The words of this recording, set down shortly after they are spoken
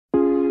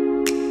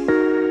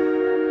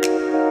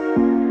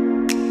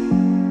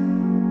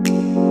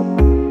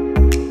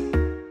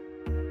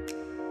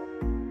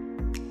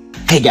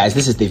Hey guys,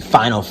 this is the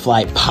Final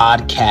Flight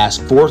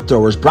podcast for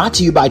throwers, brought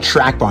to you by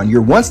Track Barn,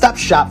 your one-stop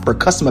shop for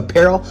custom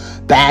apparel,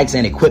 bags,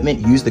 and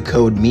equipment. Use the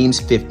code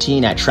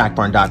MEMES15 at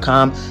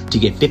trackbarn.com to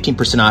get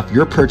 15% off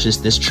your purchase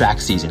this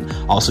track season.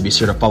 Also be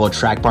sure to follow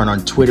Track Barn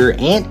on Twitter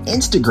and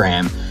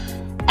Instagram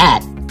at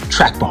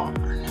Track Barn.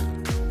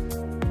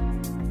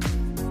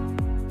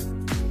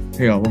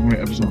 Hey y'all, welcome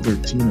to episode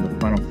 13 of the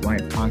Final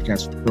Flight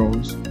podcast for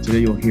throwers. Today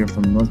you'll hear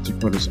from North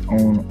Dakota's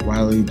own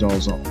Riley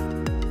Dalzell.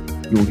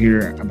 You'll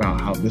hear about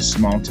how this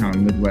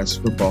small-town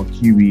Midwest football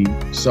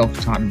QB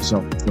self-taught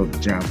himself to throw the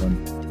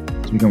javelin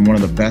to become one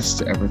of the best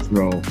to ever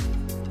throw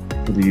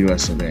for the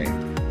US of A.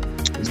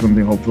 It's going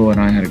to be hopeful, and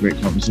I had a great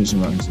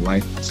conversation about his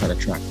life outside of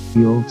track and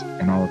field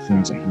and all the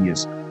things that he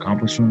is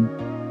accomplishing.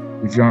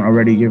 If you aren't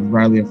already, give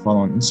Riley a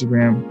follow on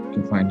Instagram. You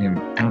can find him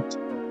at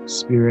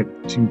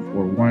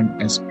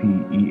Spirit241,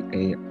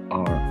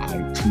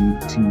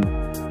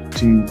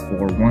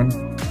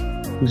 SPEARIT241.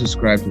 Please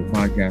subscribe to the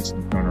podcast if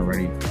you aren't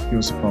already. Give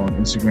us a follow on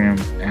Instagram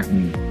at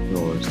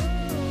 @MeThrowers.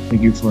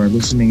 Thank you for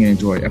listening and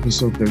enjoy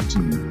episode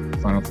 13, the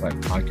Final Flight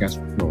podcast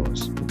for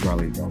throwers with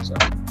Riley Dalzell.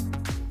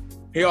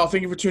 Hey all,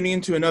 thank you for tuning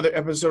in to another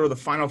episode of the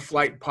Final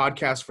Flight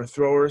podcast for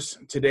throwers.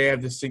 Today I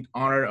have the distinct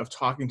honor of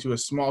talking to a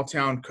small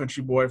town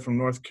country boy from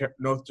North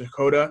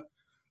Dakota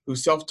who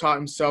self-taught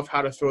himself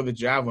how to throw the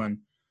javelin.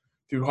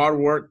 Through hard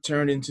work,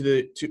 turned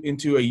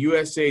into a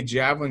USA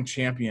javelin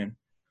champion,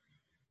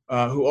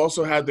 who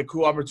also had the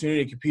cool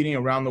opportunity of competing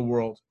around the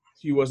world.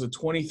 He was a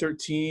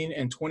 2013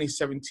 and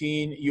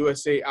 2017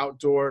 USA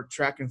Outdoor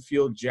Track and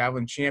Field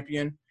Javelin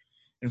Champion.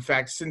 In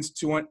fact, since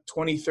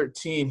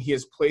 2013, he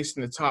has placed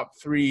in the top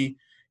 3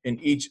 in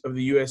each of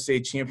the USA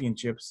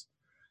Championships.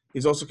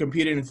 He's also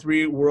competed in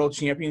 3 World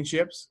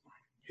Championships.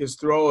 His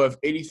throw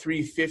of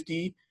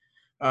 83.50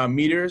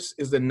 meters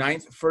is the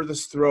 9th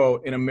furthest throw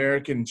in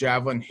American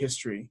javelin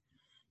history.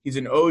 He's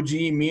an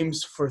OG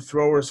Memes for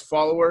Throwers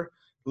follower.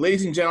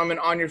 Ladies and gentlemen,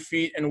 on your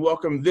feet and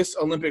welcome this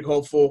Olympic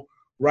hopeful,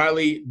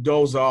 Riley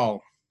Dalzell.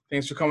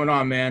 Thanks for coming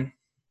on, man.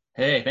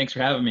 Hey, thanks for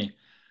having me.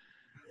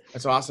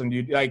 That's awesome,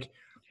 dude. Like,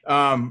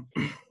 I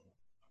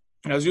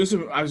was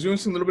doing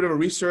some little bit of a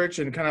research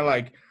and kind of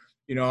like,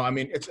 you know, I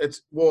mean,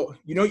 it's well,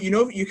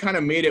 you kind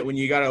of made it when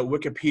you got a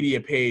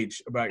Wikipedia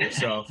page about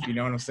yourself. You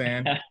know what I'm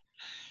saying?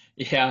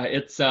 Yeah,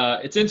 it's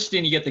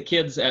interesting. You get the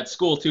kids at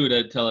school too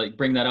to like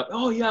bring that up.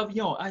 Oh yeah,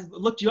 I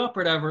looked you up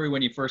or whatever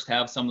when you first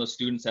have some of those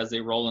students as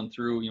they rolling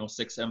through,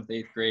 6th, 7th,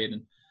 8th grade,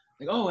 and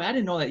like, oh, I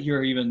didn't know that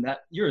you're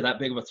that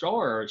big of a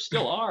thrower or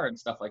still are and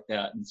stuff like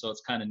that. And so it's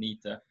kind of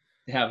neat to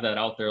have that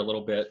out there a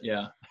little bit.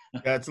 Yeah.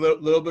 Yeah, it's a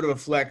little bit of a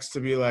flex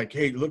to be like,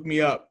 hey, look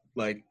me up,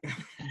 like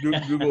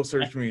Google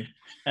search me.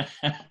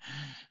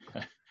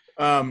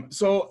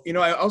 So,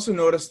 I also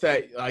noticed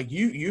that like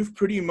you've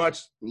pretty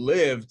much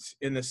lived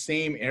in the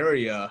same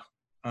area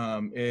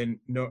in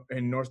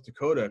North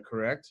Dakota,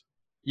 correct?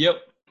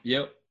 Yep.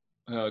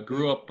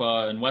 Grew up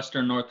in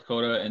Western North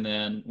Dakota and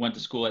then went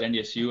to school at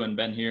NDSU and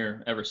been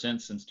here ever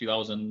since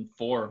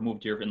 2004,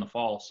 moved here in the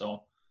fall.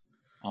 So,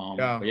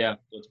 But yeah,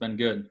 it's been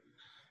good.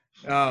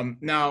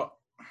 Now,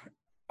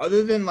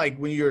 other than like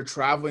when you're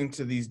traveling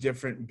to these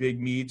different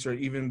big meets or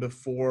even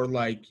before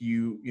like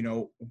you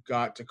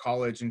got to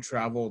college and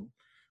traveled,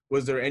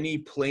 was there any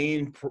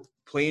plane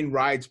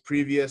rides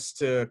previous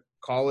to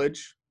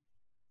college?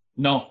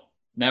 No,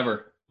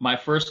 never. My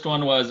first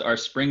one was our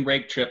spring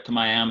break trip to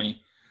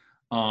Miami.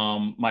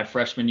 My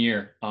freshman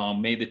year,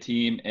 made the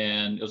team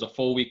and it was a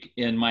full week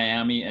in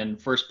Miami and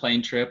first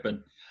plane trip.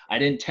 And I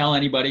didn't tell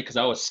anybody because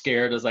I was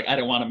scared. I was like, I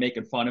didn't want to make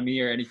fun of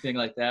me or anything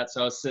like that. So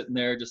I was sitting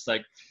there just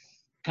like,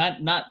 kind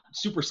of not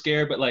super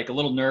scared, but like a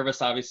little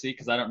nervous, obviously,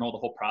 because I don't know the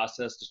whole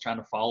process, just trying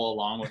to follow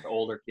along with the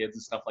older kids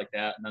and stuff like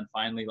that. And then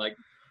finally, like,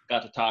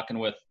 got to talking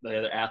with the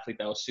other athlete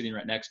that was sitting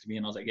right next to me,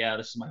 and I was like, yeah,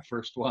 this is my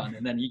first one.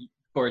 And then he,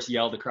 of course,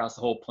 yelled across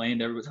the whole plane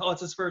to everybody, oh,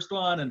 it's his first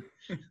one. And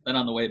then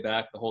on the way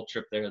back, the whole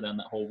trip there, then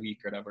that whole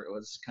week or whatever, it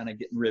was kind of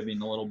getting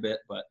ribbing a little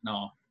bit. But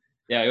no,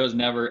 yeah, it was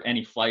never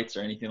any flights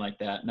or anything like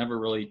that. Never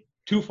really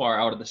too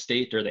far out of the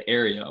state or the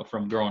area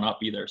from growing up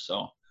either.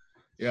 So,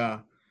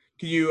 yeah.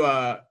 Can you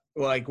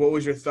like, what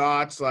was your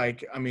thoughts?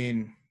 Like, I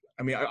mean,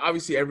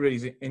 obviously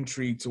everybody's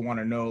intrigued to want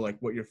to know like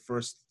what your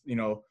first,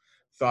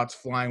 thoughts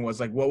flying was.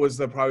 Like, what was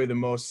probably the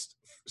most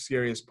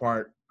scariest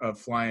part of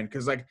flying?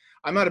 Because like,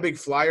 I'm not a big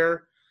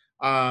flyer.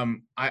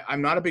 I'm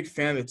not a big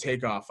fan of the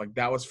takeoff. Like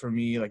that was for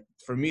me,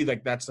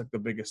 that's like the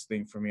biggest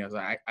thing for me.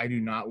 I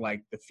do not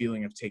like the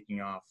feeling of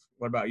taking off.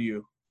 What about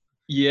you?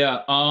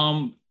 Yeah.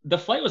 The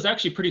flight was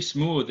actually pretty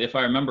smooth, if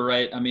I remember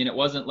right. I mean, it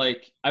wasn't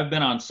like I've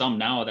been on some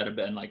now that have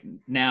been like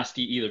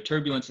nasty, either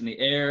turbulence in the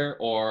air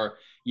or,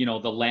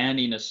 the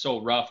landing is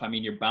so rough. I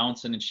mean, you're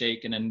bouncing and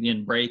shaking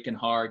and braking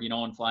hard,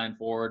 and flying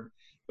forward.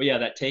 But yeah,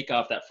 that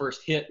takeoff, that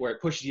first hit where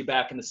it pushes you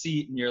back in the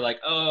seat and you're like,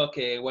 oh,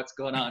 okay, what's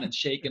going on? And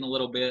shaking a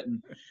little bit.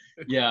 And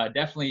yeah,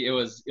 definitely it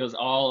was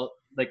all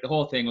like the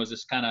whole thing was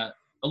just kind of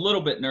a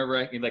little bit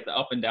nerve-wracking, like the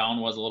up and down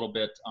was a little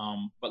bit,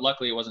 but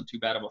luckily it wasn't too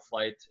bad of a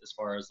flight as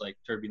far as like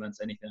turbulence,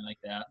 anything like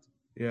that.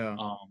 Yeah.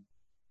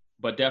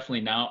 But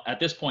definitely now, at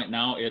this point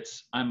now,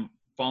 I'm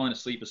falling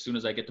asleep as soon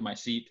as I get to my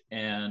seat,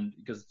 and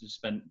because I've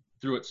just been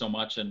through it so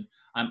much, and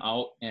I'm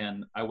out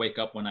and I wake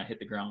up when I hit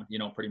the ground,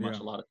 pretty much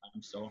a lot of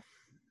times. So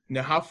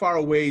now, how far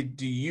away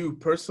do you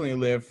personally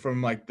live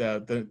from like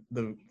the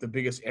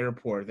biggest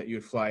airport that you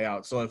would fly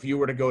out? So if you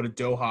were to go to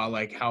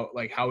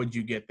Doha, how would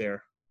you get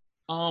there?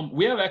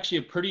 We have actually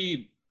a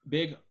pretty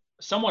big,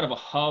 somewhat of a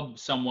hub,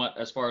 somewhat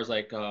as far as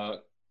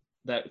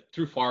that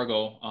through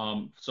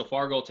Fargo. So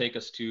Fargo will take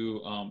us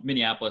to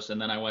Minneapolis,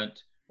 and then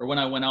when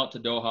I went out to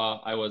Doha,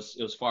 it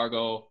was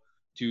Fargo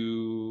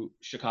to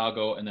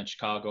Chicago, and then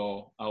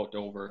Chicago out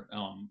over,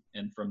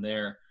 and from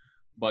there.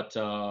 But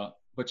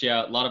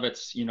yeah, a lot of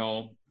it's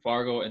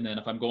Fargo, and then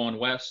if I'm going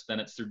west, then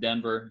it's through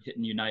Denver,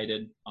 hitting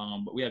United.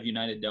 But we have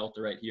United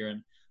Delta right here,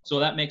 and so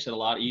that makes it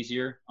a lot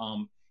easier.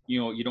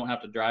 You don't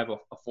have to drive a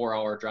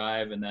 4-hour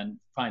drive and then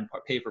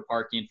pay for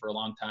parking for a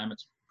long time.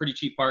 It's pretty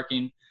cheap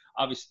parking.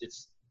 Obviously,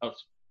 it's a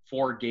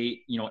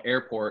 4-gate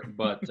airport,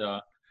 but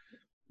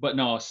but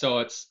no. So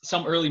it's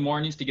some early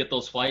mornings to get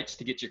those flights,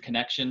 to get your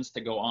connections to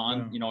go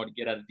on, to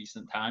get at a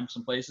decent time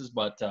some places.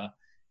 But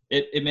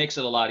it makes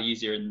it a lot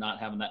easier and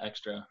not having that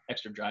extra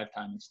drive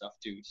time and stuff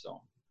too.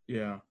 So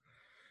yeah.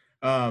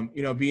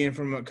 Being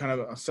from a kind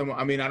of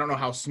I don't know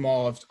how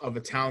small of a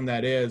town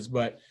that is,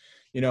 but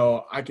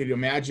I could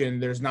imagine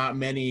there's not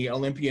many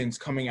Olympians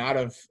coming out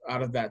of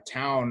that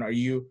town. Are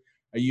you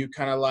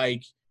kind of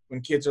like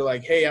when kids are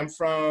like, hey, I'm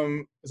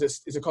from,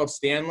 is it called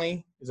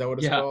Stanley? Is that what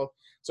it's called?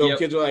 So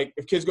Yep.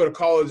 if kids go to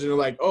college and they're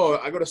like, oh,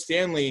 I go to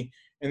Stanley,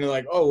 and they're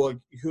like, oh, well,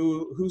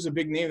 who's a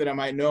big name that I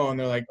might know? And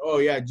they're like, oh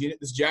yeah,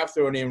 this jab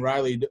thrower named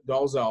Riley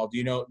Dalzell. Do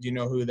you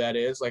know who that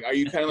is? Like, are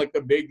you kind of like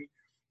the big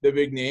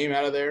name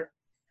out of there?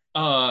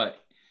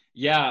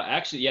 Yeah,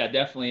 actually, yeah,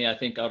 definitely. I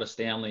think out of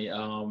Stanley,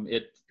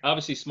 it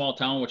obviously small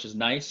town, which is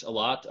nice a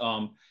lot.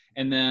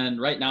 And then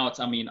right now it's,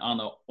 on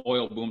the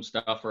oil boom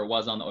stuff, or it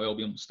was on the oil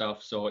boom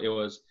stuff. So it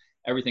was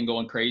everything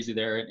going crazy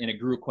there, and it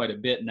grew quite a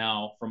bit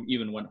now from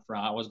even when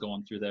I was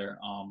going through there.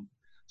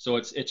 So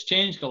it's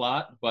changed a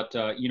lot, but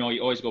you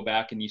always go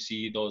back and you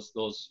see those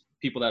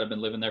people that have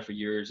been living there for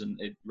years, and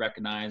it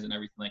recognize and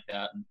everything like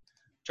that, and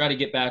try to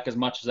get back as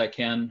much as I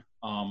can.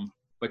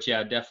 But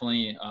yeah,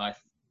 definitely,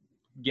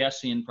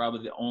 guessing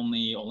probably the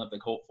only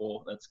Olympic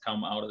hopeful that's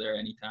come out of there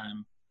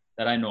anytime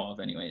that I know of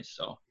anyways.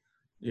 So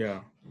yeah,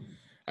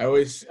 I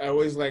always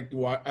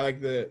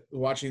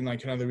watching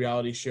like kind of the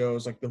reality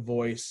shows like The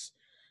Voice,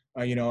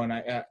 and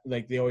I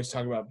like they always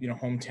talk about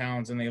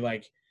hometowns, and they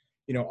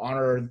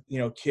honor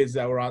kids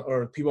that were on,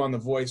 or people on The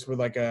Voice with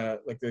like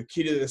the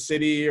key to the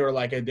city, or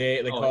like a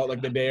day they call it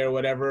like the day or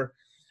whatever.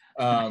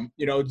 Do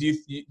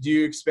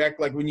you expect,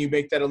 like, when you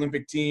make that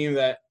Olympic team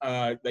that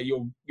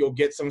you'll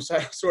get some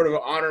sort of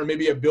honor,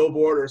 maybe a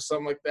billboard or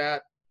something like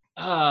that?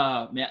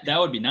 Man, that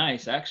would be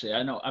nice. Actually,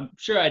 I know, I'm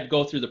sure I'd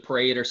go through the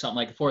parade or something,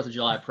 like the 4th of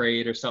July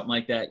parade or something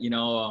like that.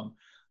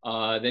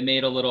 They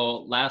made a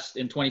little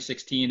in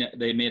 2016,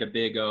 they made a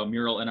big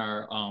mural in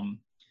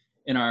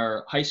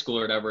our high school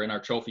or whatever, in our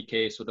trophy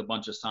case, with a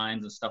bunch of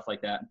signs and stuff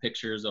like that, and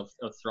pictures of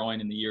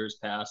throwing in the years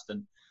past.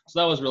 And so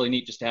that was really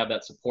neat, just to have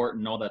that support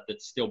and know that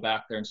it's still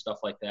back there and stuff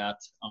like that.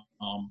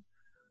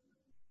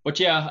 But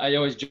yeah, I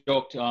always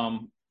joked,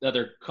 the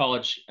other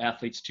college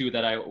athletes too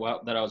that I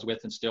was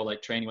with and still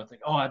like training with,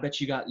 like, oh, I bet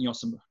you got,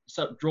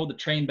 drove the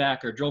train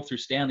back or drove through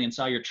Stanley and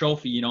saw your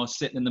trophy,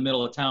 sitting in the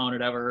middle of town or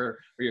whatever,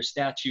 or your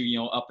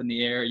statue, up in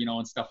the air,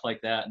 and stuff like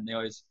that. And they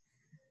always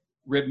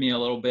rib me a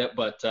little bit,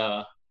 but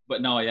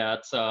no, yeah,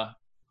 it's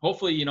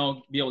hopefully,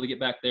 be able to get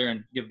back there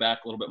and give back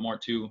a little bit more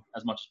too,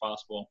 as much as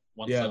possible.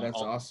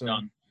 That's awesome.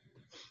 Done.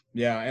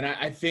 Yeah. And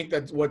I think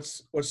that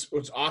what's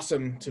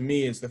awesome to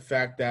me is the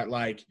fact that,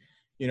 like,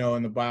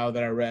 in the bio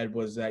that I read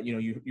was that,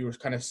 you were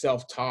kind of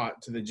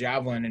self-taught to the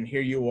javelin, and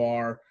here you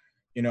are,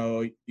 you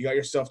got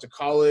yourself to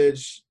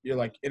college, you're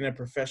like in a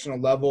professional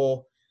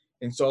level.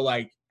 And so,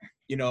 like,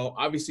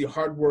 obviously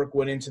hard work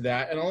went into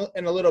that,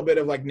 and a little bit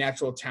of like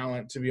natural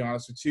talent, to be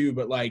honest with you.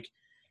 But like,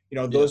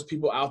 those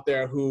people out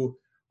there who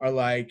are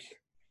like,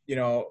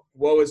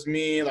 woe is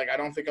me, like, I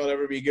don't think I'll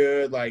ever be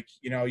good. Like,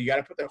 you got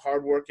to put the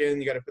hard work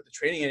in, you got to put the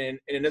training in, and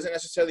it doesn't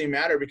necessarily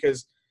matter,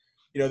 because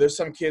there's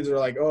some kids that are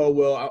like, oh,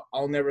 well,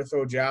 I'll never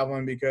throw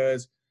javelin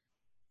because,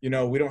 we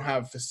don't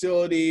have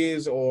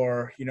facilities,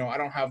 or, I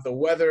don't have the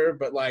weather.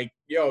 But like,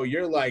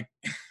 you're like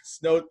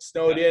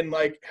snowed in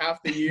like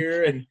half the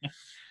year, and,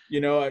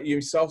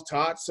 you're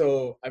self-taught.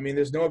 So,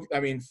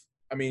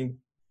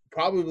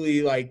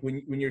 probably like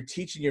when you're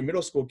teaching your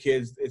middle school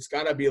kids, it's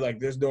gotta be like,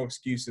 there's no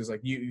excuses.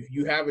 Like,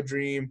 you have a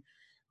dream,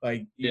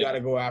 like, you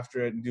gotta go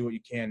after it and do what you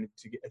can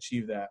to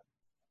achieve that.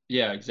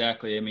 Yeah,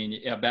 exactly.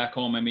 Back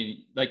home,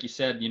 like you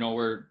said,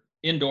 we're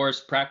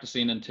indoors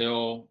practicing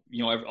until,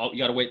 you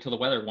got to wait till the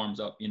weather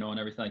warms up, and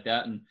everything like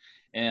that.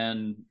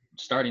 And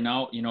starting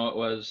out,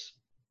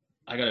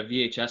 I got a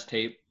VHS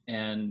tape,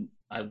 and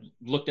I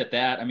looked at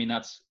that.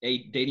 That's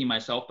dating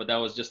myself, but that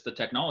was just the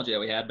technology that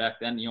we had back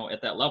then,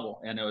 at that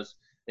level. And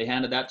they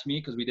handed that to me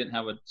because we didn't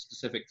have a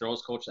specific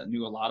throws coach that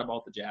knew a lot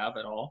about the jab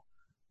at all.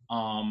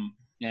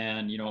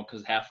 And,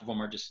 because half of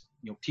them are just,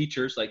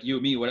 teachers like you,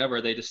 me,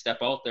 whatever, they just step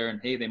out there and,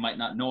 hey, they might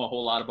not know a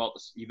whole lot about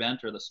this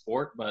event or the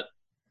sport, but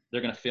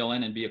they're going to fill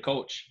in and be a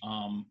coach.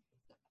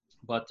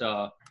 But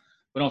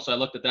also I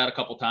looked at that a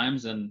couple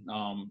times and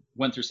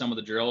went through some of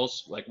the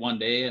drills like one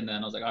day, and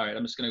then I was like, all right,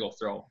 I'm just going to go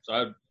throw. So I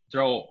would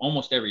throw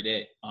almost every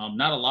day.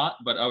 Not a lot,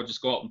 but I would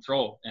just go out and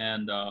throw.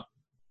 And I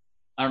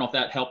don't know if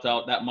that helped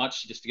out that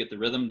much just to get the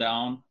rhythm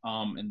down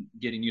and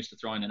getting used to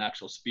throwing an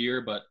actual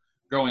spear. But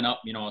growing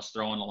up, I was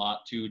throwing a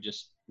lot too,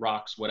 just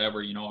rocks, whatever,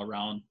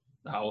 around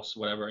the house,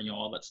 whatever,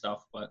 all that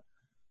stuff. But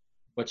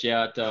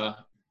yeah,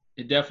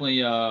 it definitely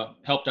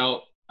helped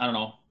out, I don't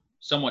know,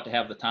 somewhat to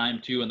have the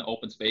time too in the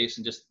open space,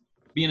 and just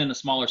being in a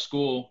smaller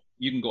school,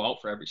 you can go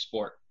out for every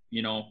sport.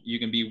 You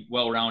can be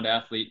well-rounded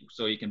athlete,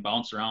 so you can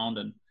bounce around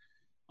and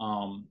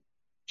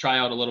try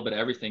out a little bit of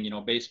everything,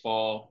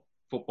 baseball,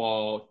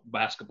 football,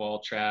 basketball,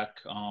 track,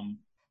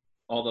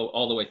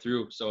 all the way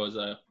through. So as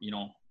a,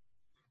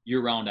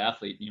 year-round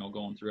athlete,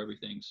 going through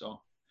everything. So.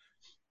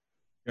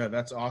 Yeah,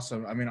 that's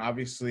awesome. I mean,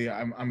 obviously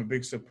I'm a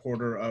big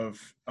supporter of,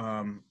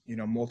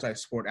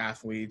 multi-sport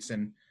athletes,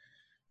 and,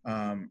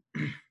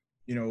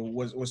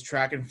 was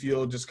track and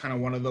field just kind of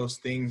one of those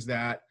things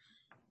that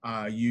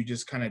you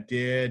just kind of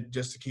did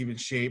just to keep in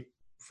shape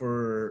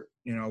for,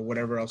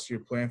 whatever else you're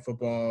playing,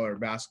 football or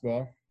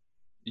basketball?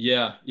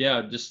 Yeah.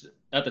 Just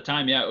at the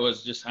time, it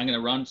was just, I'm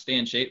going to stay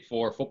in shape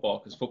for football,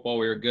 because football,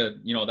 we were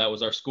good. That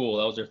was our school.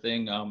 That was our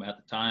thing at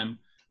the time.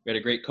 We had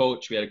a great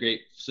coach. We had a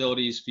great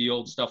facilities,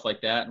 field, stuff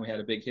like that. And we had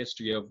a big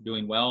history of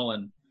doing well.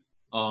 And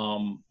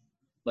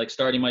like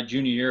starting my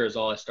junior year is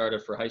all I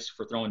started for high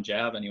school for throwing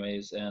jab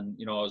anyways. And,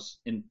 I was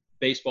in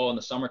baseball in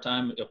the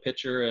summertime, a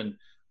pitcher, and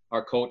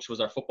our coach was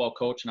our football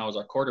coach and I was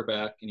our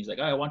quarterback. And he's like,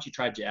 why don't you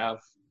try jab,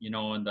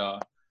 and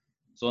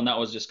so then that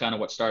was just kind of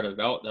what started it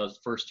out. That was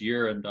the first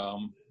year. And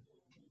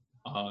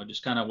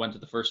just kind of went to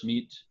the first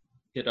meet,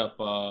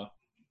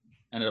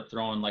 ended up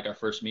throwing, like, our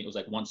first meet was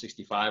like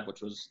 165,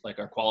 which was like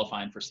our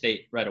qualifying for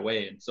state right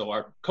away. And so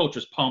our coach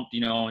was pumped,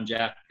 and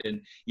jacked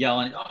and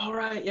yelling, all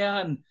right, yeah.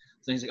 And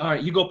so he's like, all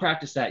right, you go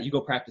practice that.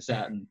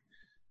 And,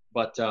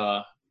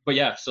 but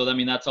yeah, so, I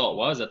mean, that's all it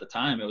was at the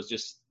time. It was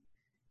just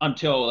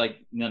until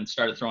then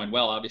started throwing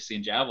well, obviously,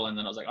 in javelin.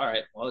 Then I was like, all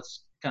right, well,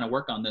 let's kind of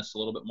work on this a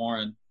little bit more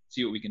and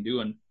see what we can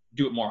do and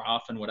do it more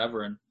often,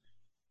 whatever.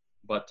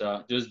 But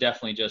it was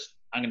definitely just,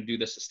 I'm going to do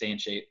this to stay in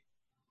shape.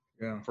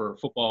 Yeah. For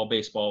football,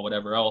 baseball,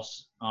 whatever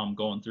else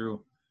going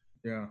through.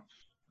 Yeah.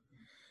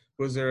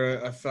 Was there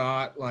a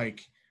thought,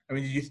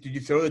 did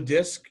you throw the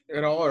disc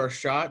at all or a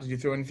shot? Did you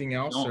throw anything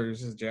else? No. Or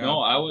is this jab?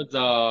 No, I was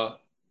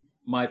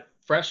my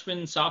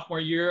freshman, sophomore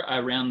year, I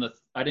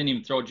didn't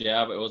even throw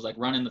jab. It was like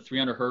running the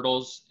 300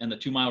 hurdles and the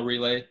 2-mile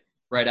relay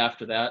right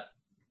after that,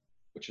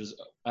 which was,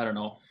 I don't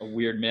know, a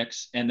weird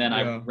mix. And then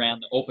I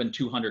ran the open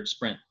 200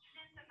 sprint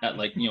at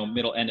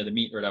middle end of the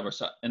meet or whatever.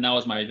 So, and that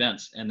was my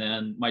events. And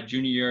then my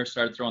junior year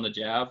started throwing the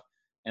jab.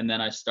 And then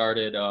I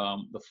started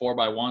the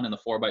 4x1 and the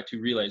 4x2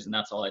 relays, and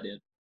that's all I did.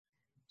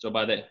 So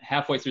by the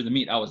halfway through the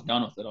meet, I was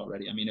done with it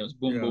already. I mean, it was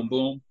boom, boom,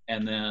 boom,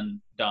 and then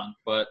done.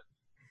 But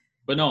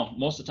no,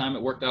 most of the time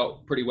it worked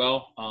out pretty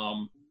well.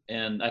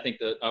 And I think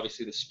that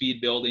obviously the speed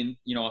building,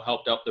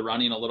 helped out the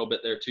running a little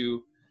bit there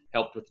too,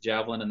 helped with the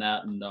javelin and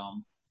that. And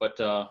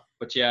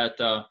but yeah,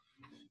 it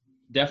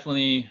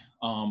definitely.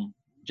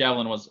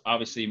 Javelin was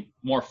obviously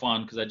more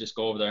fun because I just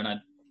go over there and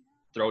I'd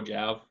throw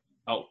jab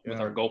out with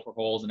our gopher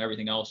holes and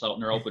everything else out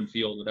in our open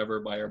field, whatever,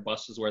 by our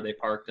buses where they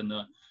parked in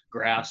the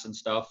grass and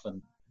stuff.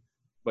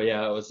 But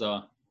yeah, it was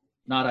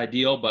not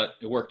ideal, but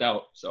it worked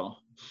out. So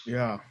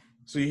yeah.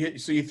 So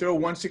you throw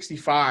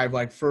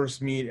 165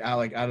 first meet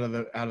out of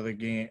the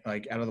game,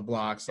 out of the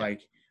blocks. I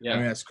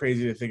mean, that's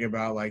crazy to think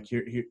about.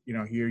 Here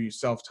you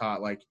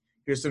self-taught,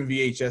 here's some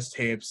VHS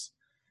tapes.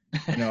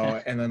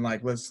 And then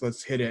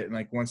let's hit it in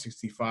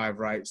 165,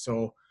 right?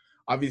 So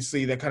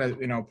obviously that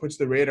kind of puts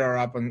the radar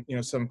up on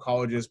some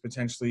colleges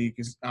potentially,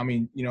 because I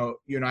mean you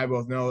and I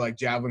both know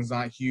javelin's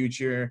not huge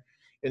here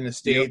in the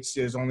States.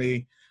 There's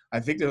only, I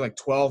think there's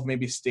 12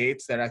 maybe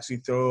states that actually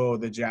throw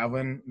the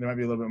javelin. There might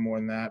be a little bit more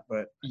than that,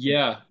 but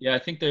yeah, I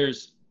think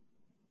there's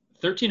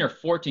 13 or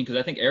 14 because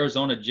I think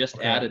Arizona just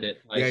added it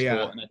high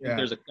school, and I think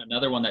there's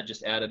another one that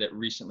just added it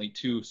recently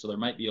too. So there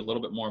might be a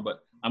little bit more, but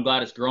I'm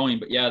glad it's growing.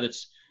 But yeah,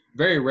 that's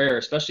very rare,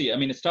 especially, I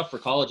mean, it's tough for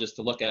colleges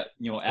to look at,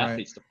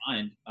 athletes to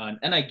find.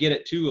 And I get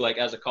it too,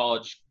 as a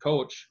college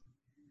coach,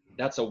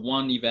 that's a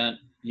one event,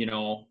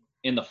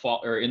 in the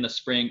fall or in the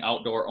spring,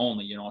 outdoor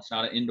only, it's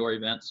not an indoor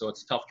event. So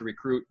it's tough to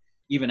recruit,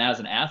 even as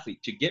an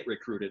athlete, to get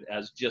recruited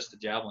as just a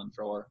javelin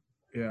thrower.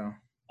 Yeah.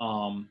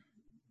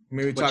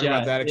 Maybe talk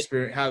about that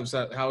experience.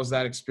 How was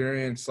that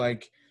experience?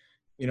 Did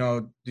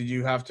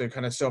you have to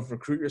kind of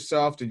self-recruit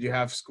yourself? Did you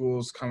have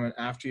schools coming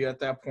after you at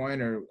that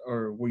point?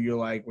 Or were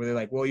they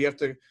like, well, you have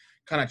to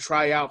kind of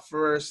try out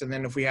first, and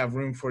then if we have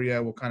room for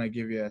you, we'll kind of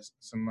give you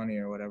some money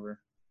or whatever?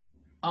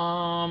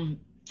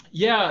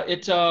 Yeah,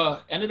 it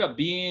ended up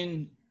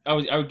being I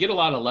would get a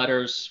lot of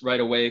letters right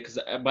away because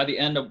by the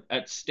end of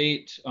at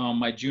state,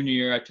 my junior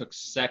year, I took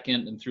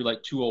second and threw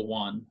like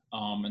 201.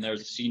 And there was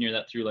a senior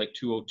that threw like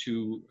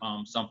 202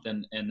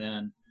 something. And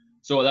then,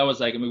 so that was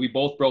like, I mean, we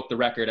both broke the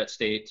record at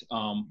state.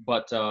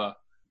 So,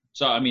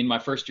 I mean, my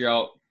first year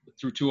out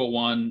through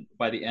 201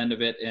 by the end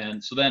of it.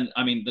 And so then,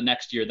 I mean, the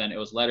next year, then it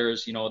was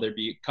letters, you know, there'd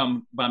be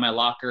come by my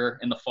locker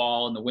in the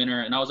fall and the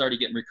winter. And I was already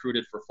getting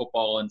recruited for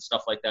football and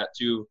stuff like that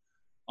too.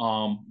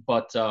 My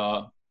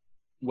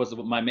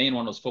main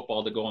one was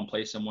football to go and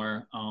play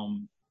somewhere.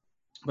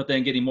 But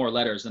then getting more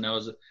letters, and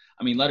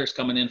letters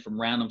coming in from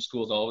random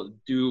schools, all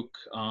Duke,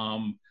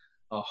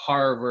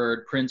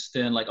 Harvard,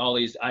 Princeton, like all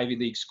these Ivy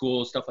League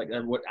schools, stuff like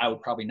that. What I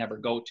would probably never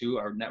go to,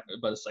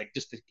 but it's like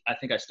I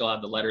think I still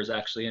have the letters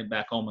actually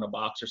back home in a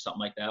box or something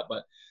like that.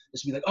 But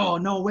just be like, oh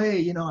no way,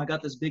 you know, I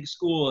got this big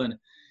school, and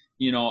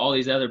you know all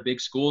these other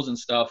big schools and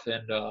stuff,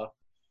 and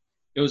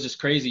it was just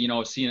crazy, you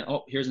know, seeing,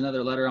 oh, here's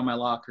another letter on my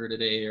locker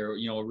today, or,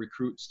 you know,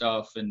 recruit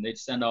stuff. And they'd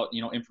send out,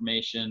 you know,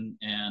 information.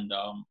 And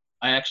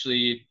I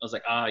was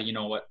like, you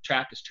know what,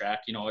 track is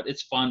track, you know,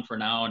 it's fun for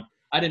now. And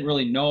I didn't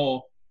really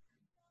know,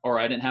 or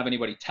I didn't have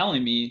anybody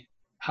telling me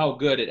how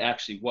good it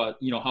actually was,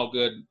 you know, how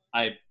good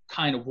I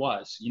kind of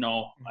was, you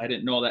know. I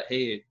didn't know that,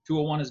 hey,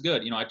 201 is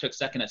good. You know, I took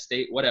second at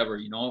state, whatever,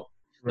 you know.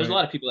 There's a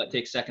lot of people that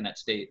take second at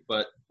state,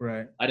 but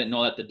I didn't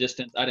know that the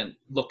distance. I didn't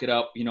look it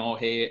up, you know,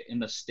 hey, in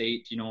the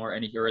state, you know, or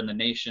in the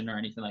nation or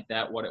anything like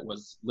that, what it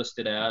was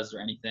listed as or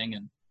anything.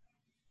 And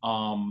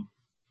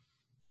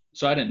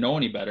so I didn't know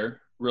any better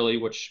really,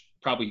 which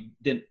probably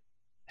didn't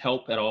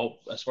help at all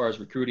as far as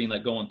recruiting,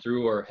 like going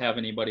through or have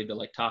anybody to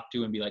like talk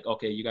to and be like,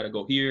 okay, you got to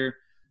go here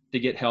to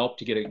get help,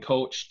 to get a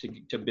coach,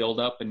 to build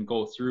up and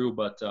go through.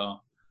 But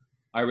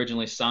I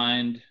originally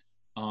signed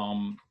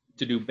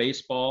to do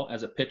baseball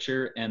as a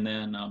pitcher, and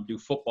then do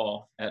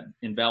football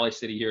in Valley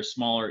City here,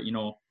 smaller, you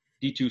know,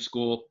 D2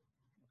 school.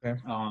 Okay.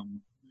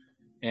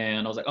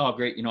 And I was like, oh,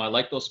 great. You know, I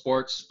like those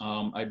sports.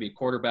 I'd be a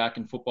quarterback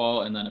in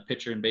football and then a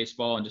pitcher in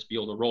baseball and just be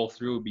able to roll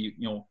through, be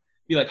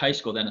like high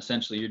school. Then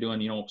essentially you're doing,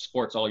 you know,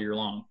 sports all year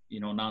long, you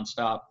know,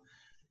 nonstop.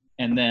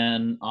 And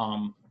then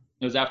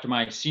it was after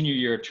my senior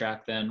year of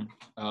track. Then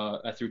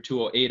I threw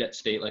 208 at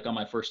state, like on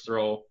my first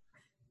throw.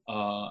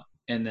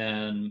 And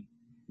then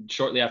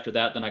shortly after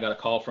that, then I got a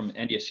call from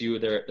NDSU,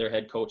 their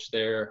head coach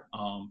there,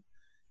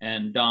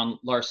 and Don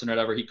Larson or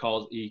whatever. He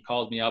called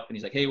me up and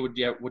he's like, hey, would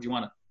you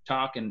want to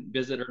talk and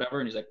visit or whatever?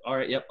 And he's like, all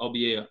right, yep, I'll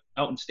be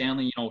out in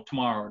Stanley, you know,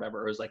 tomorrow or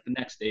whatever. It was like the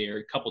next day or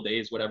a couple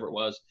days, whatever it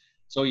was.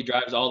 So he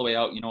drives all the way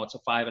out. You know, it's a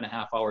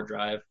 5.5 hour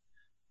drive.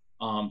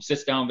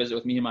 Sits down, visit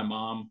with me and my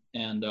mom,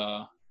 and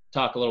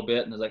talk a little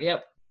bit. And I was like,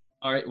 yep,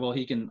 all right, well,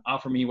 he can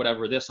offer me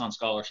whatever this on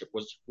scholarship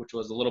was, which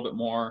was a little bit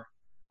more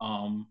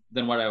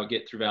than what I would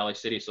get through Valley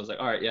City. So I was like,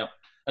 all right, yeah,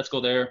 let's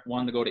go there.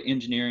 Wanted to go to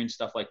engineering,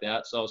 stuff like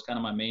that. So that was kind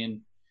of my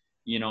main,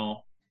 you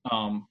know,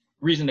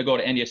 reason to go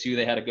to NDSU.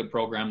 They had a good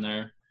program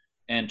there,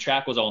 and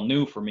track was all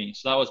new for me.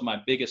 So that was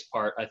my biggest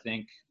part, I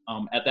think,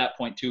 at that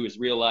point too, is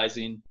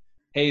realizing,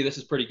 hey, this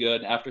is pretty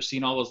good. After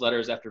seeing all those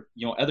letters, after,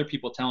 you know, other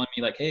people telling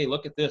me like, hey,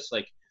 look at this,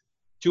 like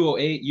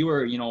 208, you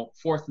were, you know,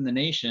 4th in the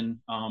nation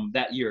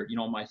that year, you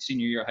know, my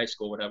senior year of high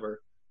school,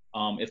 whatever,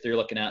 if they're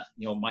looking at,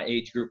 you know, my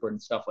age group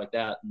and stuff like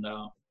that. And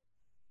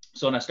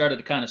so when I started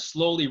to kind of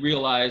slowly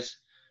realize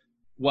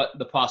what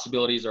the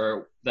possibilities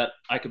are, that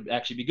I could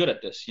actually be good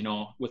at this, you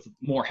know, with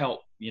more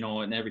help, you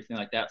know, and everything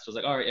like that. So I was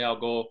like, all right, yeah,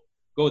 I'll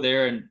go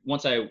there. And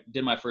once I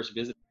did my first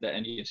visit at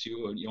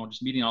NDSU, you know,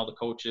 just meeting all the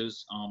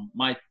coaches,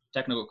 my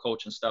technical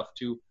coach and stuff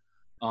too,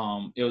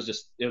 it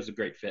was a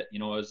great fit. You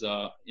know, it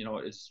was, you know,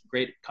 it's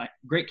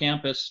great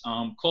campus,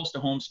 close to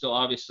home still,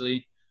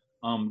 obviously.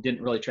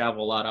 Didn't really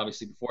travel a lot,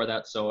 obviously, before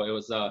that. So it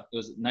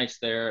was nice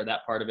there,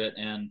 that part of it.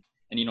 And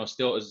you know,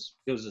 still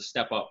it was a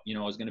step up, you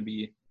know, it was going to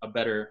be a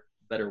better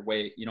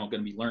way, you know,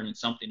 going to be learning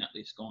something at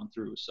least going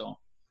through. So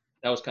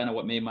that was kind of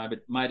what made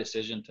my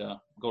decision to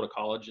go to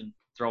college and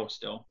throw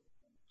still.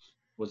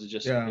 Was it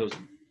just, Yeah. It was,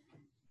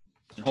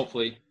 and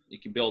hopefully you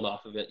can build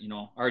off of it. You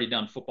know, already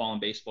done football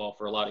and baseball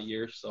for a lot of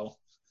years, so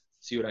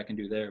see what I can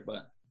do there.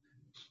 But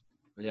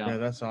yeah. Yeah,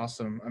 that's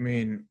awesome. I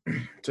mean,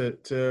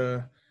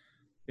 to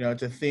you know,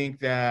 to think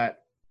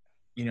that,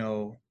 you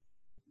know,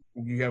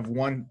 you have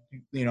one,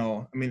 you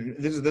know, I mean,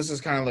 this is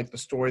kind of like the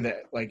story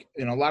that, like,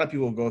 you know, a lot of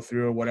people go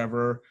through or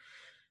whatever.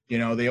 You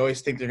know, they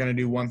always think they're going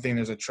to do one thing.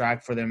 There's a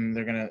track for them.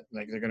 They're going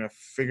to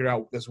figure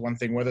out this one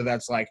thing, whether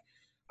that's like,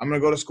 I'm going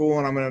to go to school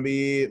and I'm going to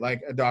be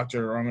like a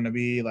doctor, or I'm going to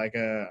be like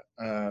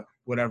a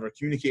whatever,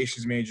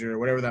 communications major or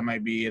whatever that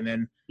might be. And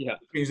then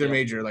change their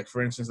major. Like,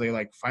 for instance, they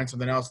like find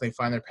something else, they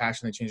find their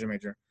passion, they change their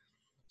major.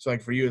 So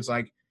like for you, it's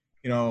like,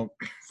 you know,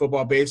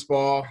 football,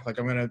 baseball, like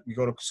I'm going to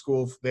go to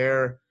school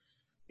there,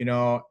 you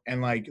know,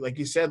 and like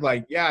you said,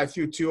 like, yeah, I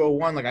threw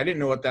 201. Like, I didn't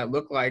know what that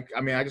looked like. I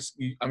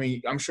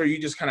mean, I'm sure you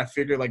just kind of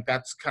figured like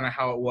that's kind of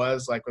how it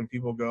was, like when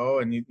people go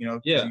and you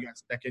know, you got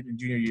second in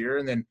junior year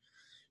and then,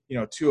 you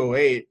know,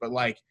 208. But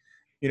like,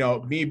 you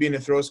know, me being a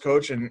throws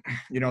coach and,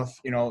 you know,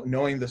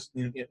 knowing this,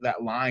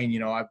 that line, you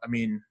know, I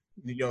mean,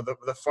 you know,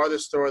 the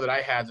farthest thrower that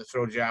I had to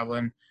throw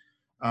javelin,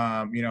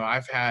 You know,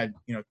 I've had,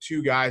 you know,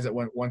 2 guys that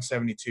went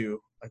 172,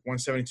 like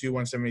 172,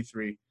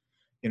 173.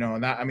 You know,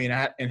 and that, I mean,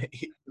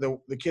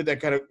 the kid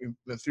that kind of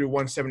threw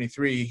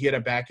 173, he had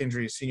a back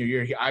injury his senior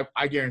year.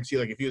 I guarantee,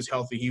 like, if he was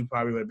healthy, he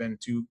probably would have been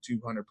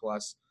 200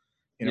 plus,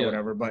 you know,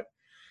 whatever. But,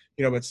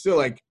 you know, but still,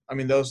 like, I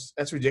mean,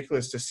 that's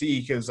ridiculous to see,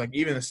 because, like,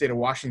 even the state of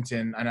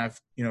Washington, and I've,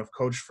 you know,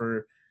 coached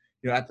for,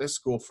 you know, at this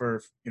school for,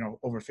 you know,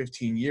 over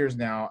 15 years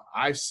now,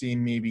 I've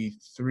seen maybe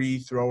 3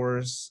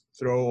 throwers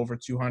throw over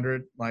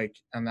 200, like,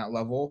 on that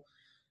level.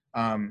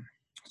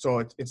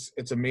 So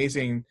it's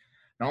amazing.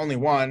 Not only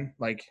one,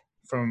 like,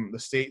 from the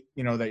state,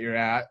 you know, that you're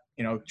at,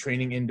 you know,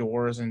 training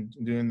indoors and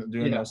doing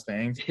those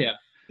things,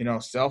 you know,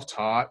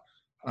 self-taught,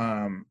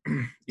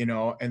 you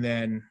know, and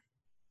then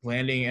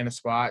landing in a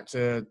spot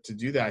to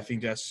do that. I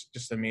think that's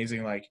just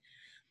amazing. Like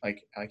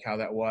how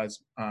that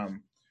was,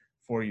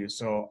 for you.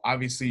 So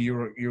obviously you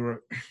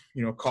were,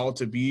 you know, called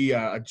to be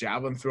a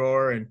javelin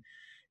thrower and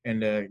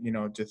you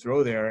know, to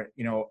throw there,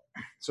 you know.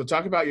 So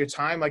talk about your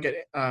time, like, at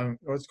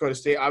North Dakota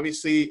State.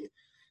 Obviously,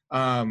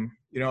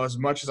 you know, as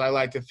much as I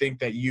like to think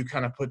that you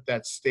kind of put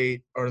that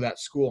state or that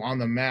school on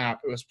the map,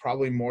 it was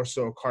probably more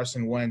so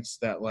Carson Wentz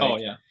that,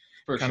 like,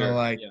 kind of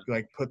like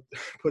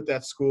put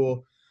that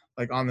school,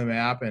 like, on the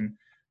map. And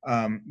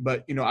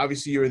but, you know,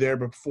 obviously you were there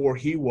before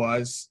he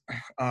was.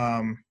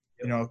 You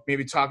know,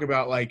 maybe talk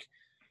about, like,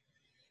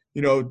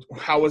 you know,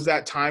 how was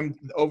that time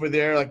over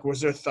there? Like, was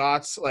there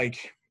thoughts,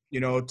 like, you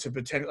know, to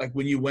pretend, like,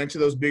 when you went to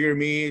those bigger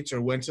meets or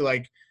went to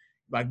like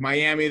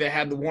Miami that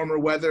had the warmer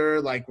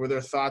weather, like, were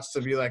there thoughts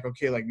to be like,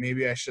 okay, like,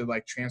 maybe I should,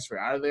 like, transfer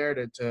out of there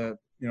to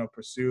you know,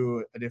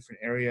 pursue a different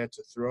area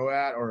to throw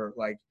at? Or,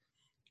 like,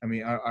 I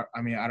mean,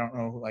 I don't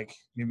know, like,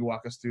 maybe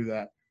walk us through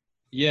that.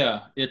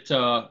 Yeah, it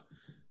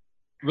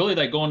really,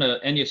 like, going to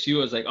NDSU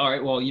was like, all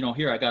right, well, you know,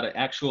 here I got an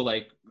actual,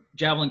 like,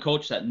 javelin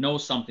coach that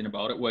knows something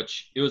about it,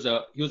 which he was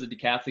a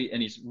decathlete,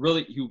 and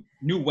he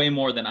knew way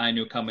more than I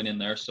knew coming in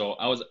there. So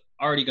I was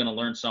already going to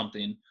learn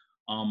something.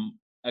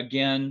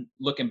 Again,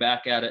 looking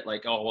back at it,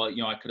 like, oh, well,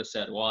 you know, I could have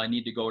said, well, I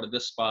need to go to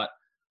this spot.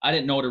 I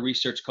didn't know to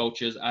research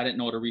coaches. I didn't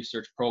know to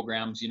research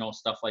programs, you know,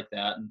 stuff like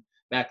that. And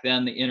back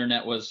then the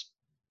internet was,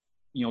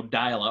 you know,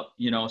 dial up,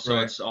 you know, so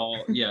It's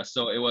all,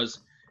 so it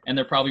was, and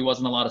there probably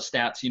wasn't a lot of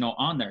stats, you know,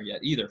 on there yet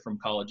either from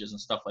colleges and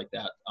stuff like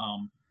that,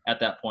 at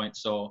that point.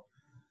 So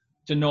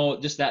to know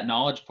just that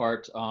knowledge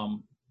part,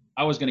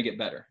 I was going to get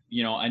better.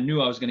 You know, I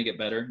knew I was going to get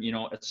better, you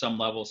know, at some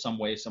level, some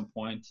way, some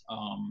point.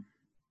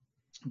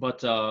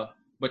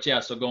 But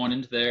yeah, so going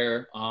into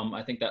there,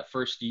 I think that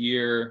first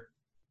year,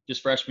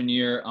 just freshman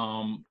year,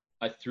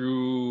 I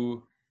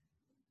threw,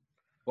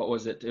 what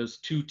was it? It was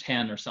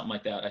 210 or something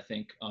like that, I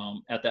think,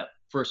 at that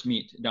first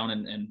meet down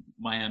in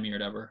Miami or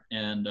whatever.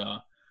 And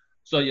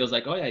so it was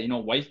like, oh yeah, you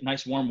know,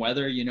 nice warm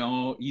weather, you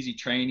know, easy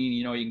training,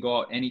 you know, you can go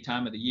out any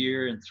time of the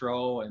year and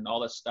throw and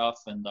all that stuff.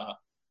 And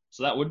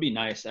so that would be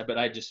nice. But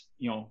I just,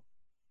 you know,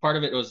 part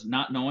of it was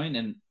not knowing,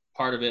 and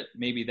part of it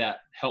maybe that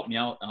helped me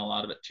out on a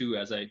lot of it too,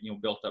 as I, you know,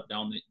 built up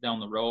down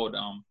the road.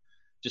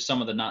 Just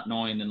some of the not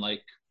knowing, and,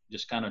 like,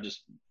 just kind of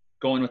just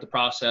going with the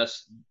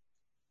process,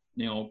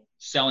 you know,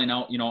 selling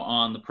out, you know,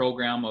 on the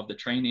program of the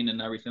training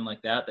and everything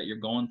like that you're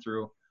going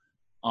through.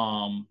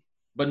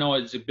 But no,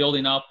 it's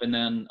building up, and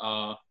then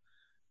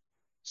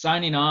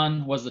signing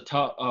on was the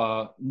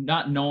tough,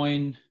 not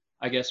knowing,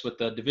 I guess, with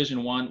the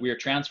Division I, we were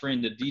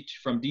transferring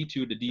from D2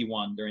 to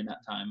D1 during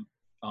that time.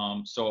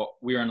 So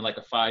we were in like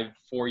a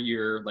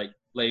 4-year like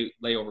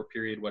layover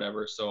period,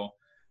 whatever. So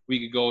we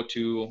could go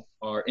to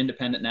our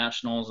independent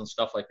nationals and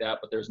stuff like that,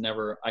 but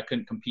I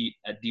couldn't compete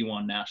at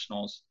D1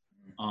 nationals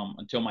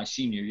until my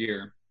senior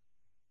year.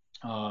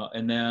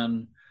 And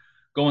then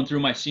going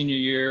through my senior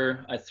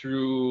year, I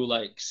threw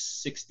like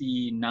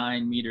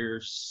 69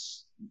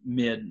 meters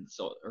mid,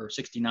 or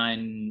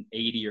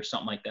 69.80 or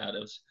something like that. It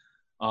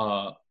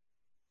was,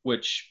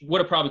 which would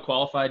have probably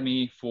qualified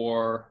me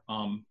for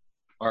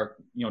our,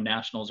 you know,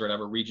 nationals or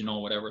whatever,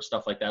 regional, whatever,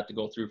 stuff like that, to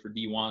go through for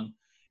D1.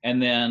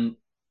 And then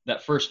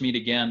that first meet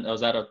again, I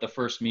was at the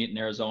first meet in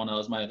Arizona. It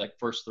was my like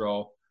first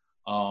throw.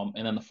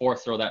 And then the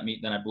fourth throw that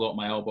meet, then I blew up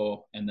my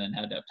elbow and then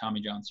had to have Tommy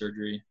John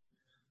surgery.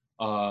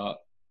 So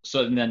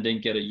then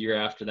didn't get a year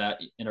after that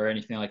or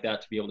anything like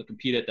that to be able to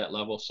compete at that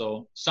level.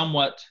 So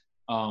somewhat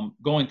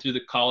going through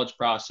the college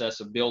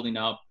process of building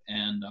up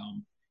and,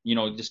 you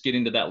know, just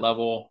getting to that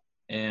level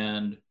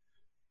and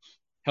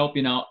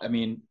helping out. I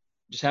mean,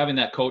 just having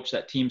that coach,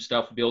 that team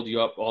stuff, build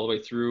you up all the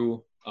way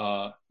through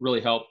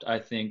really helped, I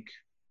think,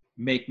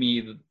 make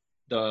me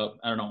the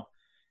I don't know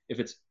if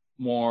it's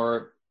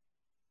more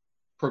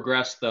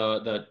progress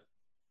the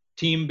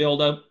team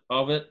buildup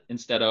of it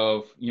instead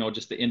of, you know,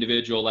 just the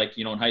individual, like,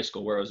 you know, in high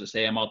school where it was just,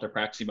 hey, I'm out there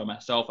practicing by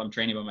myself, I'm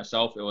training by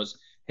myself. It was,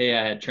 hey,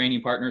 I had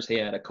training partners.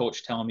 Hey, I had a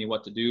coach telling me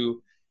what to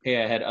do.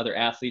 Hey, I had other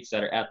athletes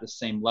that are at the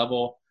same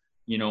level,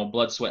 you know,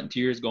 blood, sweat, and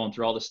tears going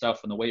through all the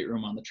stuff in the weight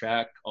room, on the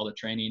track, all the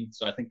training.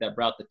 So I think that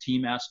brought the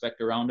team aspect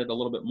around it a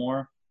little bit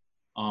more.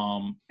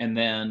 And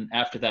then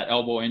after that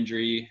elbow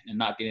injury and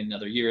not getting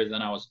another year,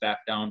 then I was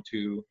back down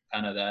to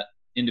kind of that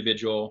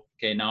individual.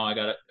 Okay, now I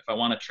got to, if I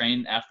want to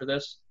train after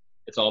this,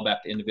 it's all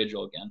back to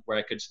individual again, where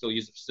I could still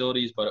use the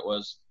facilities, but it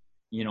was,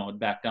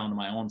 back down to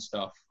my own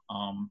stuff,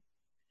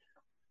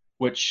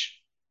 which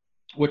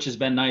has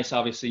been nice.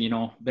 Obviously,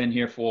 been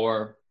here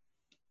for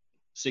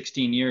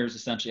 16 years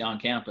essentially on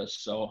campus.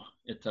 So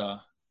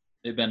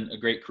they've been a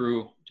great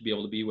crew to be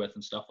able to be with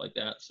and stuff like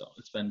that. So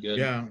it's been good.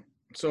 Yeah.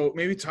 So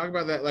maybe talk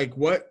about that. Like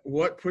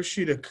what pushed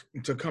you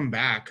to come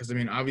back? Cause I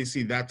mean,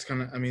 obviously that's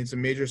it's a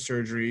major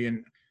surgery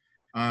and,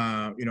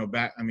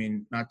 back,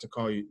 not to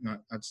call you,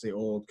 not to say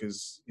old,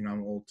 cause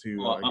I'm old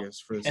too, I guess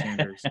for the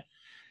standards,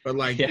 but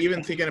like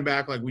even thinking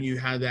back, like when you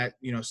had that,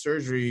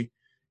 surgery,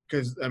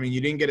 because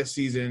you didn't get a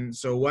season.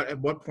 So at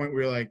what point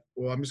were you like,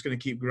 well, I'm just going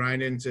to keep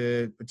grinding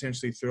to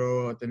potentially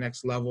throw at the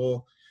next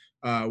level?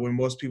 When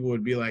most people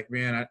would be like,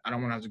 man, I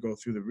don't want to have to go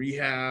through the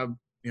rehab,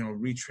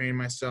 retrain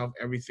myself,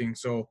 everything.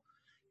 So,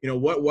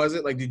 what was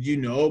it like? Did you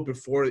know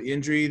before the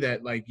injury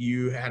that like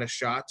you had a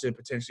shot to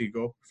potentially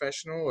go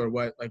professional, or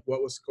what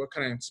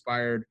kind of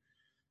inspired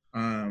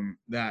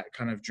that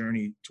kind of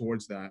journey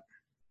towards that?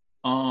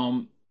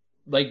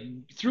 Like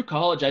through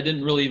college, I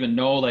didn't really even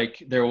know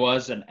like there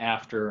was an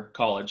after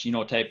college,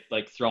 type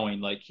like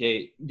throwing, like,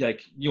 hey,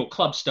 like,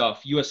 club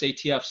stuff,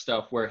 USATF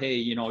stuff where, hey,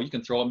 you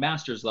can throw a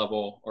master's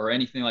level or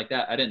anything like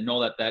that. I didn't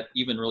know that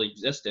even really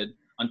existed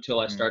until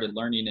I started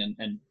learning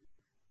and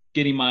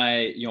getting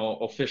my,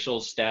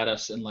 official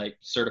status and like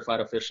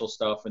certified official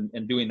stuff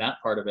and doing that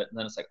part of it. And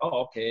then it's like,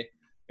 oh, okay,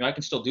 I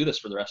can still do this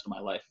for the rest of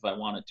my life if I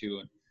wanted to.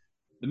 And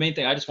the main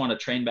thing, I just want to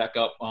train back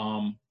up.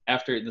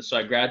 So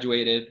I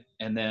graduated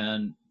and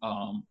then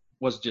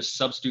was just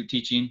substitute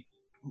teaching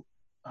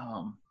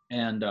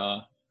and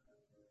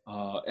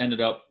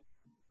ended up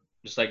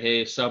just like,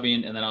 hey,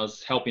 subbing. And then I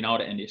was helping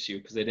out at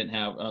NDSU because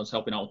I was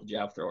helping out with the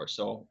jab thrower.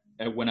 So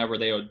whenever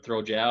they would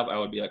throw jab, I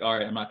would be like, all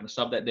right, I'm not going to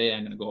sub that day.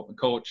 I'm going to go up and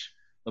coach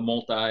the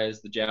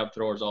multis, the jab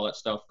throwers, all that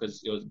stuff.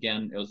 Because it was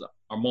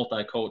our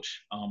multi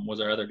coach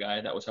was our other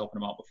guy that was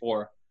helping him out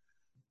before.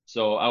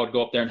 So I would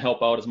go up there and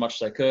help out as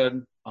much as I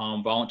could,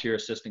 volunteer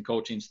assistant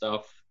coaching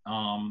stuff.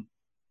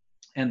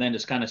 And then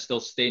just kind of still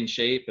stayed in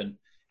shape and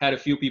had a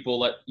few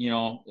people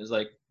is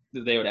like,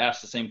 they would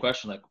ask the same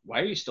question, like,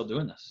 why are you still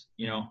doing this?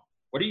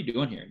 What are you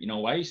doing here?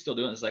 Why are you still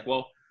doing this? Like,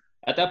 well,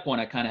 at that point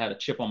I kind of had a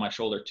chip on my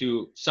shoulder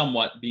too,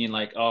 somewhat being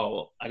like,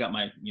 oh, I got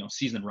my,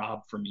 season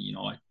robbed from me.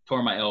 I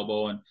tore my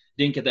elbow and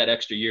didn't get that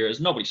extra year. It's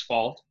nobody's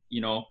fault,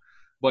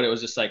 but it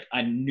was just like,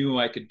 I knew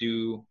I could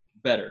do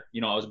better.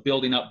 I was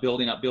building up.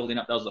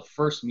 That was the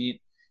first meet.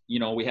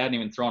 We hadn't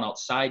even thrown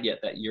outside yet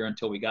that year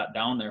until we got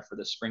down there for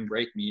the spring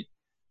break meet.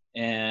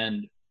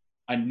 And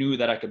I knew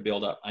that I could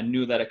build up. I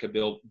knew that I could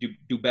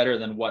do better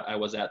than what I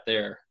was at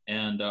there.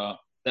 And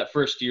that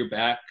first year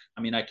back,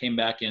 I came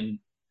back in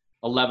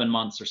 11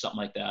 months or something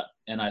like that.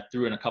 And I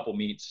threw in a couple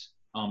meets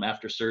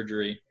after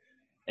surgery.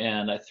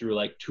 And I threw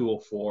like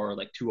 204,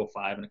 like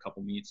 205 in a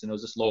couple meets. And it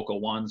was just local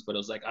ones, but it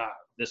was like,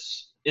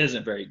 this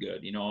isn't very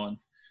good, And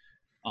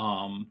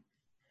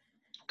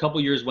a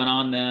couple years went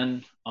on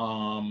then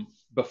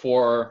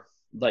before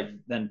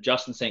then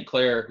Justin St.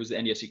 Clair, who's the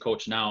NDSU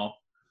coach now,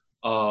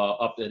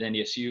 up at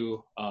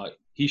NDSU,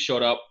 he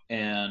showed up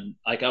and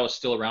like I was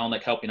still around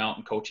like helping out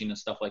and coaching and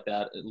stuff like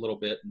that a little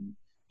bit and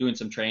doing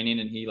some training,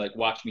 and he like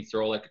watched me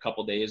throw like a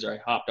couple days, or I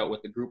hopped out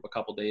with the group a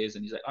couple days,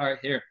 and he's like, all right,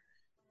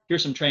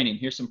 here's some training,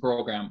 here's some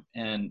program.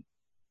 And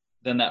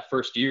then that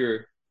first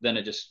year, then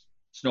it just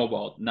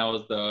snowballed, and that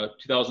was the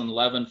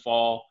 2011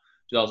 fall,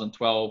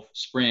 2012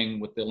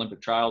 spring with the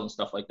Olympic trials and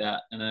stuff like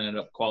that, and then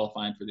ended up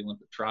qualifying for the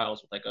Olympic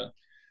trials with like a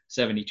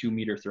 72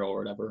 meter throw or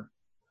whatever.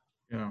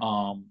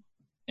 Yeah.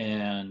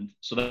 And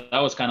so that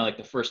was kind of like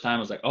the first time I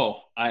was like,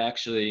 oh, I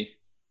actually,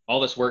 all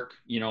this work,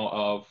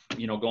 of,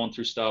 going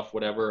through stuff,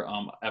 whatever,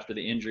 after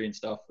the injury and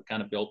stuff,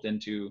 kind of built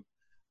into,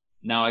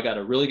 now I got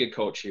a really good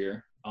coach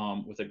here,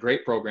 with a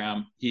great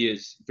program. He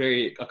is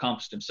very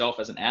accomplished himself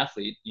as an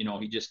athlete.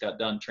 He just got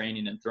done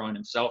training and throwing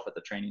himself at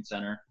the training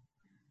center.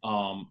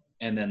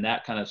 And then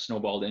that kind of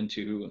snowballed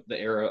into the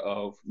era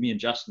of me and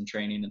Justin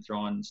training and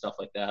throwing and stuff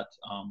like that.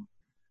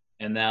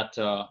 And that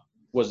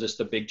was just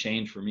a big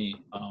change for me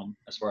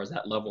as far as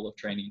that level of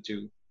training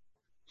too.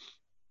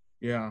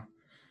 Yeah.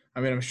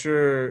 I'm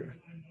sure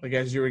like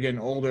as you were getting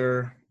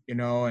older,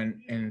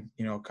 and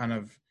kind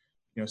of,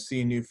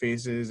 seeing new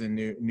faces and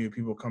new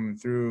people coming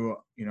through,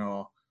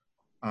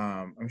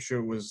 I'm sure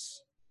it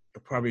was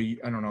probably,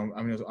 I don't know,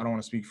 I don't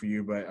want to speak for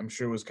you, but I'm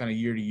sure it was kind of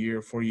year to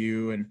year for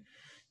you, and,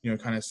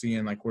 kind of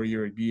seeing like where you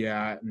would be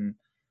at. And,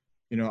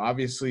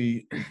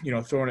 obviously,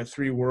 throwing at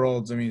 3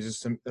 worlds,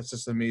 that's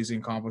just an amazing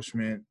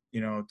accomplishment,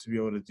 to be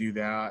able to do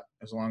that,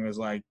 as long as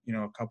like,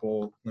 a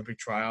couple Olympic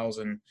trials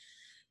and,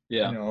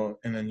 and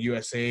then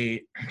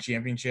USA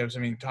championships.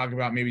 Talk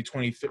about maybe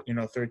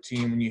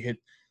 2013 when you hit,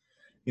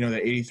 the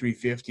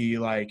 8350,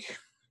 like,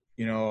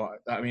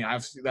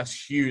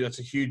 that's huge. That's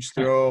a huge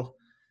throw.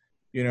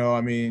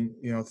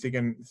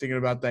 Thinking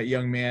about that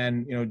young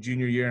man,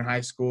 junior year in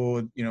high school,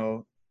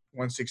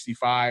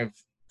 165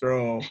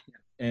 throw,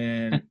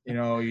 and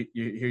here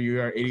you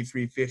are,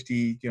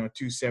 8350,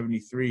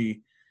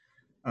 273.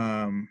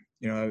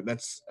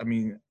 That's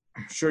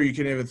sure you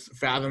can even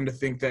fathom to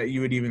think that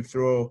you would even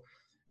throw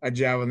a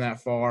javelin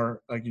that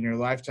far, like in your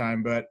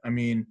lifetime. But I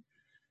mean,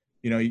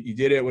 you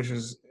did it, which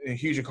was a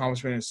huge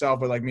accomplishment in itself.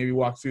 But like maybe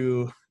walk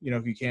through,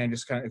 if you can,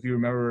 just kind of, if you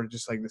remember,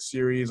 just like the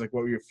series, like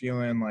what were you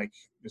feeling, like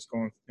just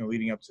going,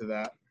 leading up to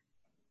that.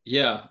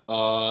 Yeah,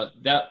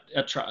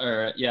 at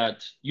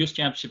youth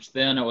championships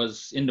then it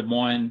was in Des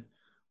Moines.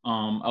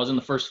 I was in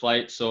the first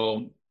flight,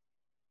 so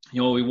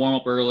we warm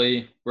up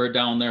early. We're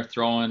down there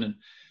throwing and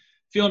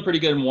feeling pretty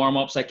good in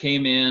warm-ups. I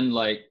came in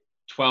like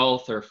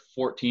 12th or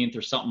 14th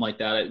or something like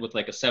that with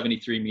like a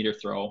 73-meter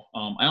throw.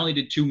 I only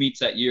did 2 meets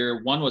that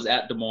year. One was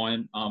at Des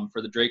Moines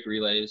for the Drake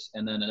relays,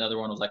 and then another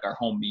one was like our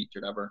home meet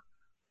or whatever.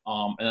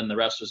 And then the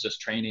rest was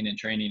just training and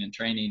training and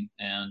training.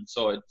 And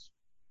so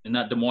and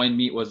that Des Moines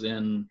meet was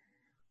in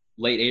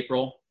late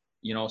April,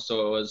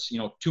 so it was,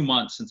 2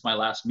 months since my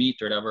last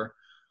meet or whatever.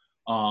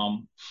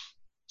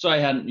 So I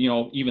hadn't,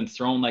 even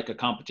thrown like a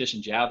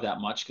competition jab that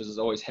much because it's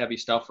always heavy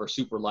stuff or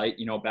super light,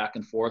 back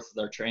and forth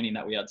with our training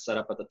that we had set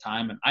up at the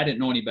time. And I didn't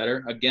know any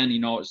better. Again,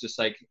 it's just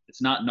like,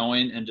 it's not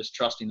knowing and just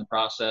trusting the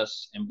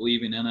process and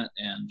believing in it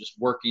and just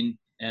working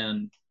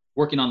on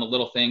the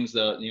little things,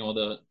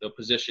 the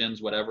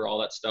positions, whatever, all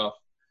that stuff.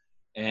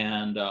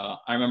 And I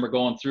remember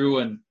going through,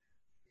 and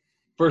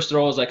first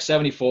throw was like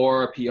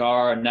 74, a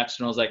PR, and next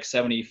one was like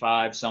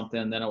 75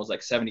 something. Then it was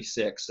like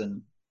 76.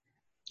 And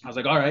I was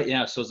like, all right,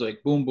 yeah. So it was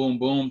like boom, boom,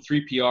 boom,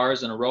 3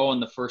 PRs in a row in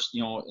the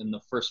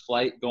first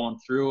flight going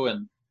through,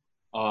 and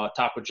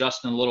talked with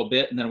Justin a little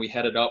bit. And then we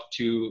headed up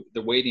to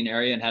the waiting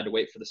area and had to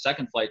wait for the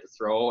second flight to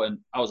throw. And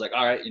I was like,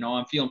 all right,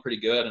 I'm feeling pretty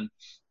good. And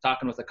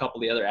talking with a couple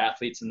of the other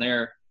athletes, and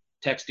they're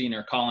texting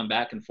or calling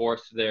back and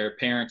forth to their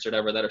parents or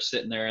whatever that are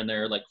sitting there, and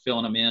they're like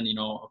filling them in,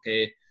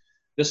 okay,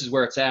 this is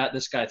where it's at.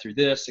 This guy threw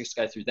this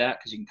guy threw that,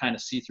 because you can kind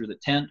of see through the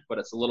tent, but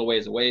it's a little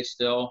ways away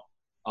still.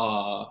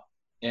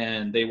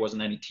 And there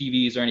wasn't any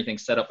TVs or anything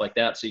set up like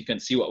that, so you couldn't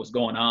see what was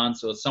going on.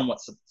 So it's somewhat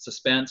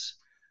suspense.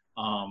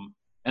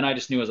 And I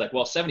just knew, I was like,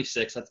 well,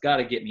 76, that's got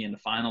to get me into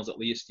finals at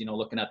least,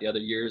 looking at the other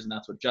years. And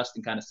that's what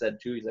Justin kind of said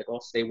too. He's like,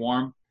 well, stay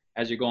warm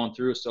as you're going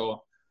through.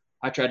 So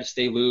I tried to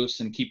stay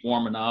loose and keep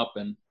warming up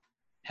and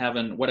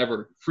having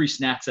whatever free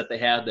snacks that they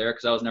had there,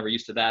 because I was never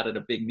used to that at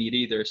a big meet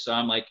either. So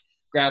I'm like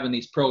grabbing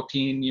these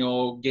protein,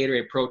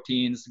 Gatorade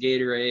proteins,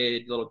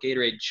 little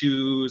Gatorade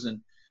chews, and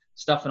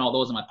stuffing all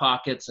those in my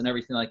pockets and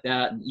everything like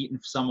that, and eating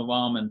some of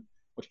them, and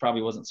which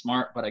probably wasn't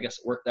smart, but I guess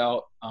it worked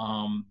out.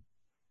 And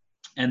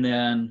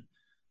then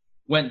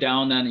went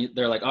down, then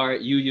they're like, all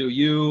right,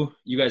 you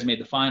guys made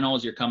the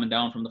finals, you're coming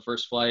down from the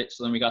first flight.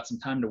 So then we got some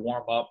time to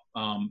warm up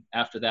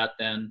after that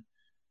then,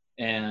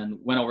 and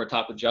went over to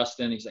talk with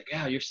Justin. He's like,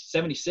 yeah, you're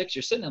 76,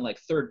 you're sitting in like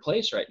 3rd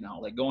place right now,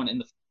 like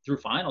going through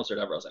finals or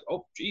whatever. I was like,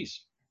 oh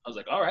geez. I was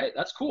like, all right,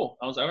 that's cool.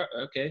 I was like,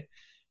 okay.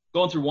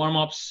 Going through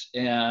warm-ups,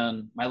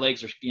 and my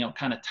legs are,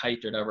 kind of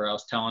tight or whatever. I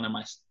was telling him,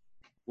 I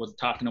was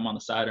talking to him on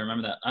the side. I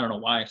remember that. I don't know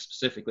why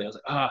specifically. I was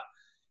like,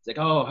 he's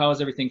like, oh, how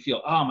does everything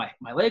feel? Oh,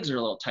 my legs are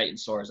a little tight and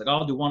sore. I was like,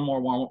 I'll do one more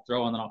warm-up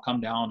throw, and then I'll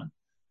come down,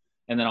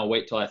 and then I'll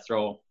wait till I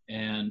throw.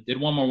 And did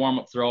one more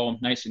warm-up throw,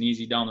 nice and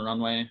easy down the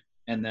runway.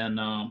 And then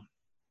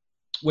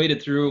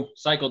waited through,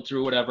 cycled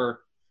through,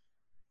 whatever.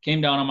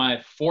 Came down on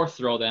my 4th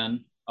throw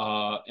then,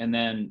 and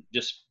then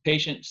just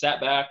patient,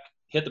 sat back,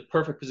 hit the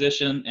perfect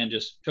position, and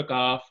just took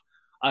off.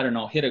 I don't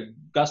know, hit a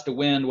gust of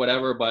wind,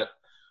 whatever. But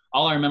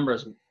all I remember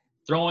is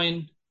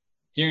throwing,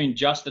 hearing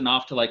Justin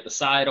off to like the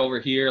side over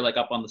here, like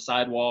up on the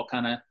sidewall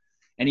kind of,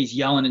 and he's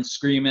yelling and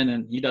screaming,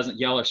 and he doesn't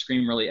yell or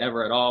scream really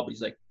ever at all, but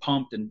he's like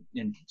pumped and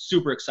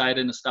super excited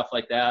and stuff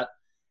like that.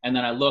 And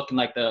then I look, and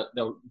like the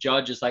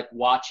judge is like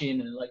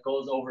watching, and it like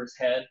goes over his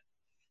head.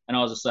 And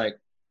I was just like,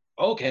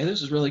 okay,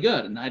 this is really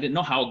good. And I didn't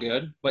know how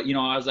good, but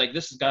I was like,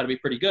 this has got to be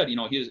pretty good. He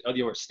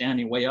was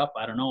standing way up,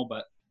 I don't know,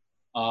 but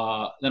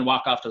then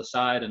walk off to the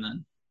side, and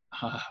then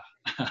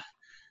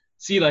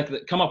see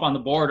like come up on the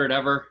board or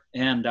whatever,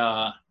 and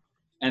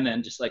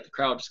then just like the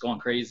crowd just going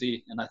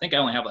crazy. And I think I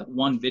only have like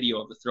one video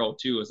of the throw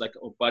too. It was like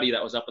a buddy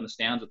that was up in the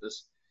stands with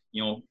this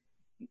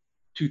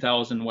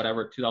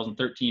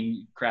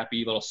 2013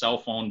 crappy little cell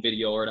phone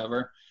video or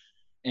whatever.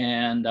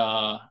 And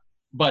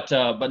but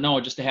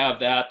no, just to have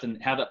that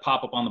and have that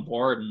pop up on the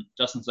board, and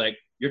Justin's like,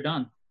 you're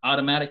done,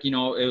 automatic. It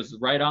was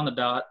right on the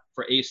dot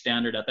for A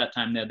standard at that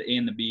time. They had the A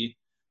and the B,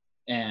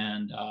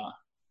 and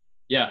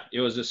yeah, it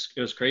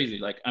was crazy.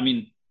 Like, I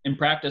mean, in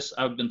practice,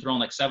 I've been throwing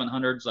like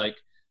 700s, like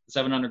the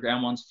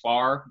 700-gram ones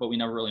far, but we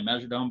never really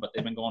measured them, but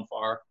they've been going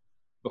far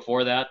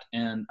before that.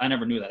 And I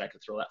never knew that I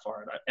could throw that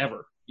far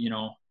ever,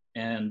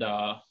 and,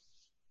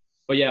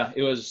 but yeah,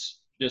 it was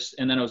just,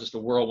 and then it was just a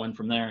whirlwind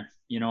from there,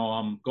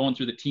 going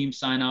through the team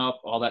sign up,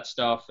 all that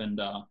stuff,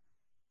 and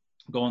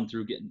going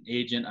through getting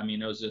agent. I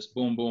mean, it was just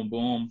boom, boom,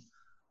 boom.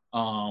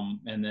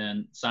 And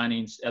then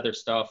signings, other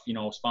stuff,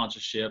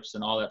 sponsorships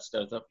and all that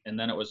stuff. And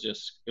then it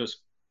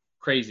was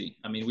crazy.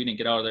 I mean, we didn't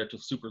get out of there till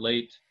super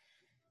late.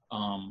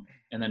 And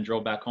then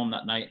drove back home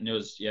that night, and it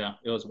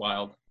was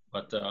wild.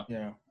 But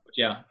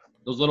yeah,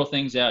 those little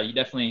things, yeah, you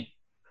definitely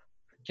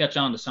catch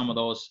on to some of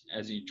those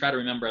as you try to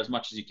remember as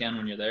much as you can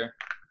when you're there,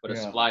 but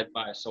it's flies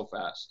by so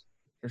fast.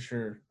 For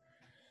sure.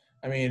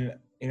 I mean,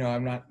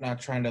 I'm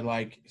not trying to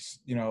like,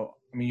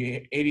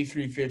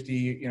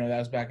 8350, that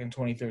was back in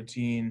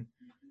 2013.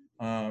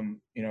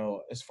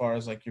 As far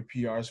as like your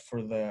PRs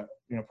for the,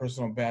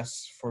 personal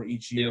bests for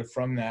each year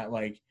from that,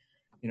 like,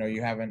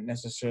 you haven't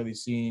necessarily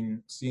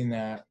seen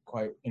that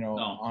quite, No.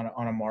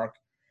 on a mark.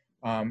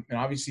 And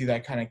obviously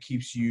that kind of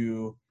keeps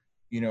you,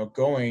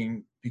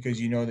 going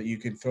because you know that you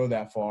could throw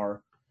that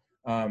far.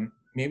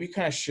 Maybe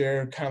kind of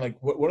share kind of like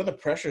what are the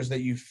pressures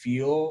that you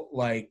feel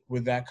like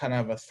with that kind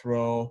of a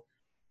throw?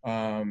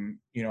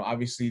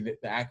 Obviously the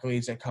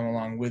accolades that come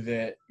along with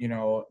it,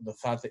 the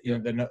thought that,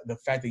 the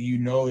fact that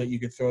that you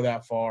could throw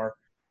that far.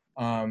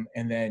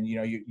 And then,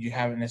 you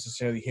haven't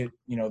necessarily hit,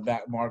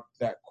 that mark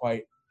that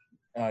quite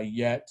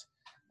yet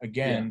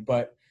again,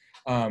 but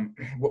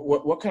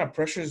what kind of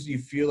pressures do you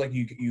feel like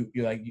you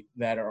like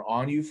that are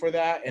on you for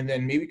that? And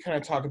then maybe kind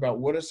of talk about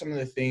what are some of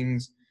the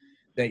things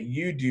that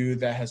you do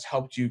that has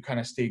helped you kind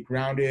of stay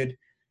grounded,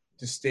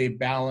 to stay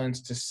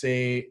balanced,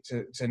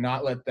 to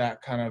not let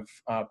that kind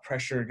of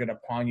pressure get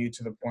upon you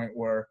to the point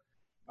where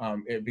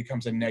it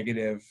becomes a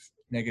negative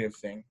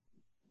thing.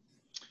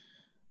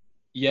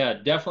 Yeah,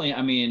 definitely.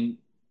 I mean,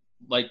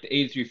 like the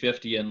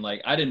 8350, and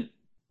like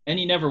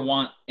you never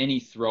want any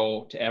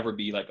throw to ever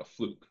be like a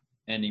fluke.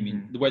 And I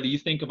mean, whether you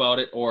think about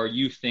it or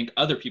you think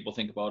other people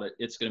think about it,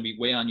 it's going to be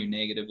weigh on you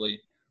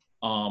negatively.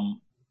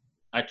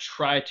 I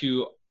try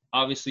to,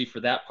 obviously for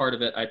that part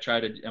of it,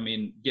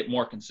 get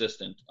more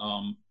consistent.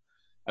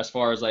 As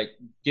far as like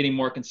getting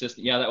more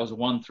consistent, that was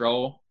one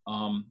throw.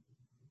 And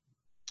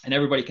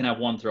everybody can have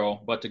one throw,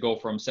 but to go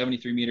from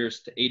 73 meters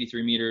to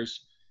 83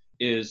 meters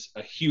is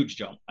a huge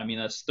jump. I mean,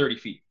 that's 30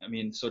 feet. I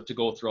mean, so to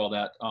go through all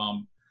that.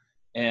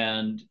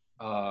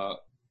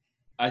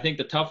 I think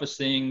the toughest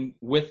thing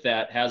with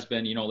that has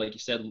been, like you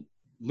said,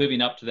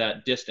 living up to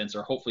that distance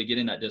or hopefully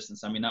getting that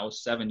distance. I mean, that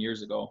was 7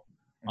 years ago.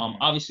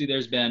 Obviously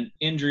there's been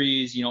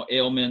injuries,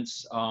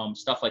 ailments,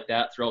 stuff like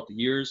that throughout the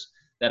years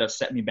that have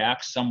set me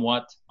back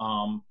somewhat.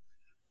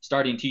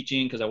 Starting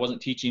teaching, because I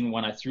wasn't teaching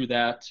when I threw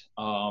that.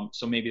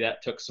 So maybe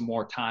that took some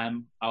more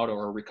time out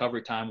or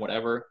recovery time,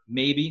 whatever.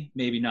 Maybe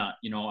not.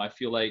 I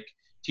feel like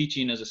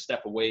teaching is a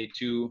step away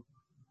too,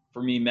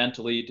 for me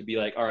mentally, to be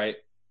like, all right,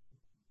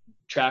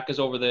 track is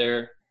over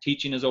there,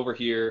 teaching is over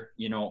here,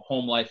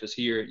 home life is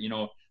here,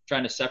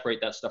 trying to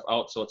separate that stuff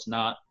out so it's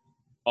not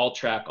all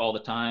track all the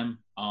time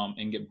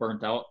and get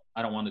burnt out.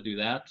 I don't want to do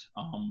that.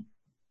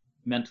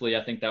 Mentally,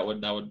 I think I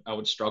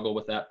would struggle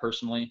with that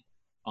personally.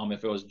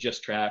 If it was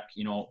just track,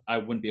 I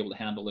wouldn't be able to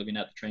handle living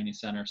at the training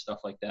center,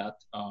 stuff like that,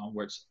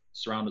 where it's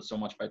surrounded so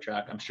much by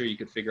track. I'm sure you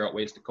could figure out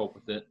ways to cope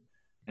with it,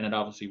 and it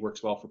obviously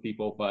works well for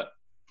people. But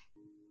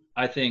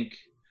I think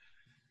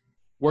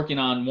working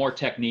on more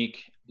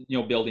technique,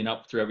 building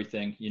up through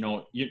everything,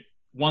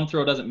 one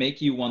throw doesn't make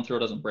you, one throw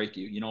doesn't break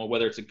you,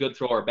 whether it's a good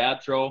throw or a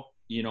bad throw,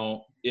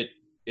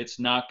 it's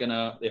not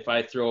gonna, if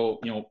I throw,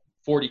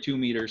 42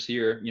 meters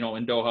here,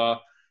 in Doha,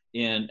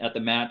 at the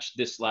match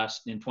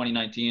in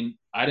 2019,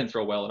 I didn't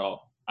throw well at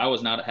all. I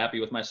was not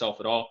happy with myself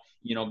at all,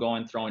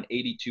 throwing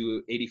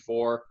 82,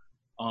 84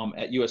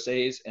 at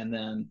USA's, and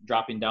then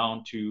dropping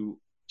down to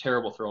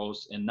terrible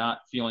throws and not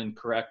feeling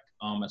correct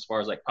as far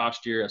as like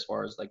posture, as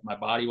far as like my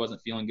body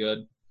wasn't feeling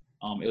good.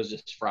 It was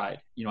just fried,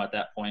 at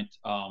that point.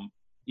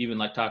 Even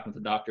like talking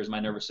with the doctors, my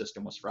nervous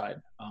system was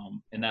fried.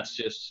 And that's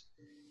just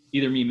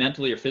either me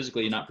mentally or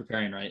physically not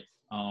preparing right.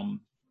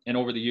 And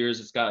over the years,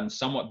 it's gotten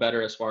somewhat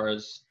better as far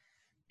as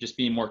just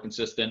being more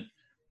consistent.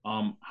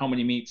 How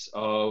many meets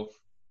of,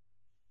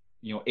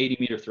 80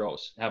 meter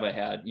throws have I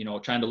had,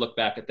 trying to look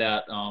back at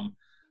that.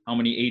 How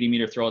many 80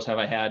 meter throws have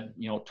I had,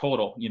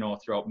 total,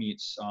 throughout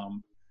meets?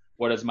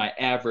 What is my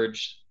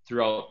average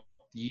throughout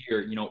the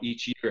year?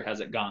 Each year, has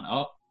it gone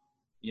up?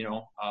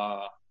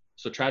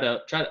 So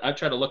I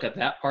try to look at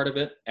that part of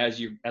it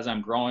as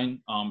I'm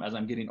growing, as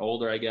I'm getting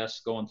older, I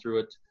guess, going through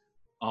it.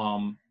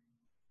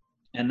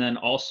 And then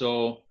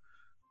also,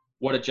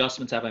 what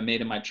adjustments have I made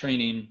in my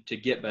training to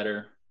get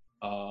better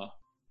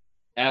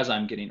as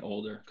I'm getting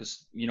older?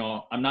 Because,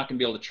 I'm not going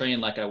to be able to train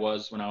like I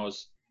was when I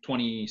was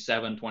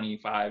 27,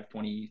 25,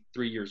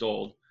 23 years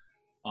old.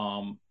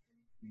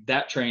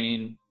 That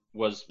training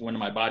was when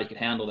my body could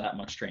handle that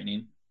much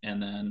training.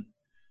 And then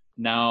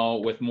now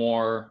with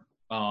more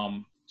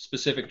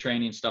specific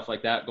training, stuff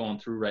like that going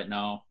through right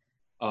now,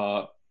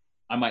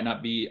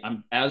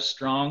 I'm as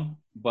strong,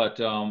 but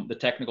the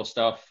technical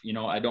stuff,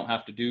 I don't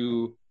have to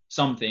do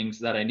some things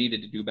that I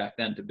needed to do back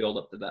then to build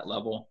up to that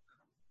level.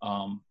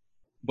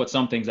 But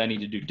some things I need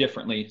to do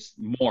differently,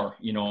 more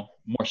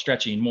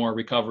stretching, more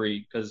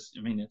recovery, because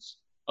it's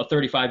a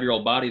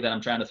 35-year-old body that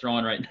I'm trying to throw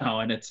in right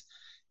now, and it's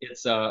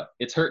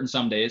hurting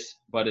some days,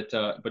 but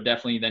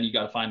definitely then you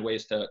got to find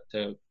ways to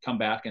come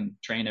back and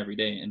train every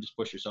day and just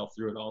push yourself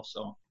through it all.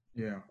 So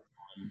yeah.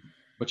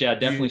 But yeah,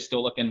 definitely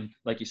still looking,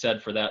 like you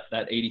said, for that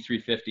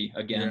 8350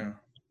 again at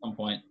some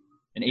point,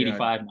 and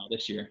 85 now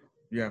this year.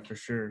 Yeah, for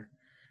sure.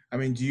 I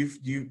mean, do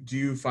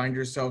you find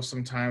yourself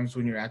sometimes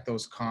when you're at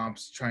those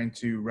comps trying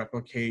to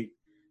replicate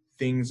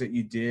things that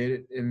you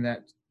did in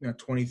that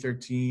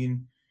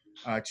 2013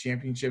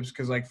 championships?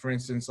 Because, like, for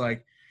instance,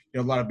 like,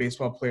 a lot of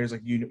baseball players,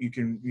 like, you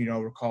can,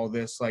 recall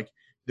this, like,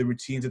 the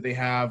routines that they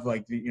have,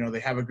 like, they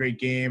have a great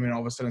game, and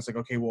all of a sudden it's like,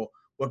 okay, well,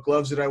 what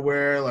gloves did I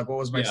wear? Like, what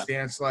was my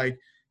stance like?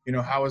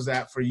 How was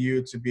that for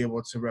you to be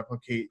able to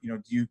replicate? Do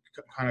you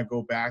kind of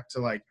go back to,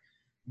 like,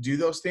 do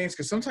those things?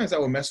 Because sometimes that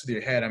will mess with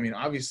your head. I mean,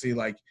 obviously,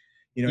 like,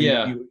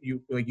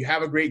 you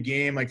have a great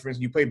game. Like, for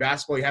instance, you play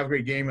basketball, you have a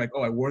great game. Like,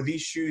 oh, I wore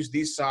these shoes,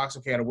 these socks.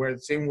 Okay, I had to wear it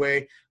the same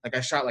way. Like,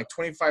 I shot like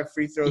 25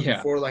 free throws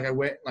before. Like, I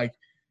went, like,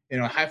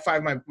 high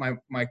five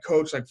my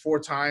coach like 4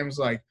 times.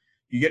 Like,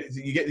 you get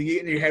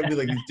in your head with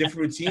like these different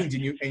routines,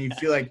 and you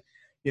feel like,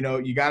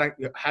 you gotta.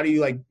 How do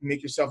you, like,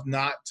 make yourself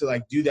not to,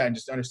 like, do that and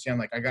just understand,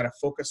 like, I gotta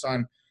focus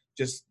on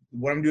just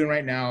what I'm doing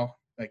right now.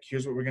 Like,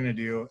 here's what we're gonna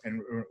do,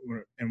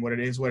 and what it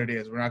is. We're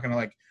not gonna,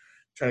 like,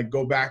 try to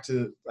go back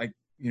to, like,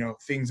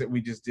 things that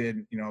we just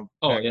did.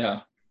 Oh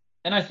yeah,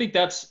 and I think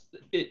that's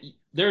it.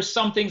 There's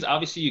some things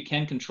obviously you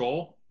can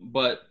control,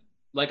 but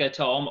like I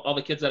tell all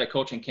the kids that I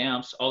coach in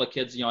camps, all the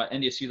kids at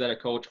NDSU that I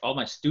coach, all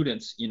my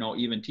students,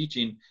 even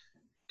teaching,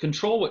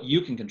 control what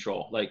you can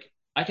control. Like,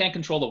 I can't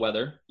control the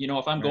weather.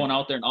 If I'm going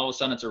out there and all of a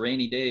sudden it's a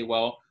rainy day,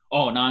 well,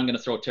 now I'm going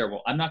to throw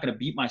terrible. I'm not going to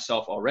beat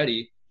myself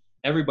already.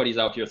 Everybody's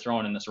out here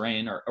throwing in this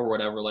rain or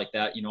whatever like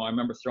that. I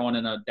remember throwing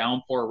in a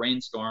downpour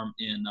rainstorm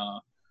in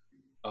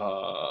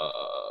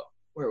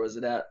where was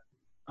it at?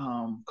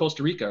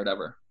 Costa Rica or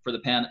whatever for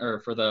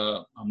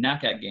the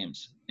NACAT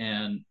games,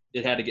 and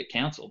it had to get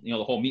canceled.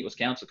 The whole meet was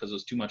canceled because it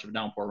was too much of a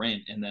downpour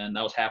rain, and then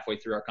that was halfway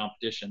through our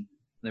competition. And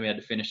then we had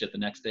to finish it the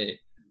next day.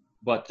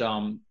 But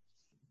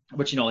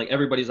like,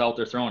 everybody's out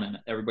there throwing in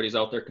it. Everybody's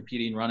out there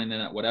competing, running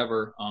in it,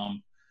 whatever.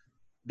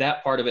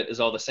 That part of it is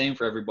all the same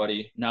for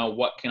everybody. Now,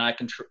 what can I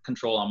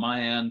control on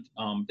my end?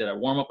 Did I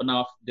warm up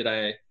enough? Did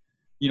I,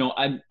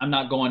 I'm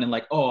not going and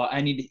like, oh,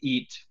 I need to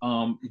eat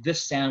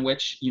this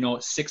sandwich,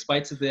 6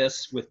 bites of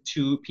this with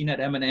 2 peanut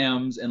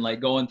M&Ms, and like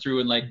going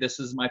through and like, this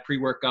is my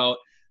pre-workout,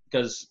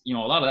 because, a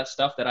lot of that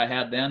stuff that I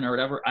had then or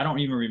whatever, I don't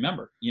even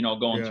remember,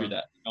 going through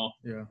that,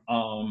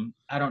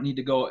 I don't need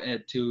to go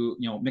to,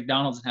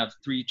 McDonald's and have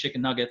 3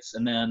 chicken nuggets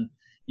and then,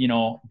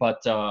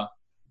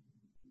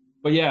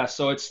 but yeah,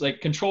 so it's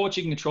like, control what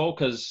you can control,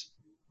 because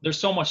there's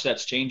so much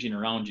that's changing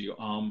around you.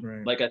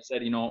 Like I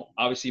said,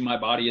 obviously my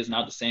body is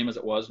not the same as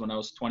it was when I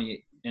was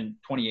 28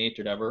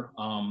 or whatever.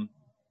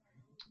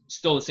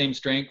 Still the same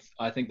strength.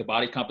 I think the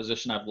body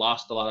composition, I've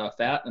lost a lot of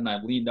fat and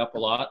I've leaned up a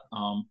lot.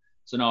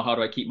 So now how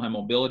do I keep my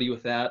mobility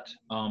with that?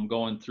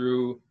 Going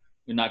through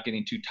and not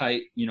getting too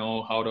tight,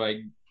 how do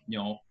I,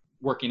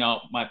 working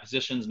out my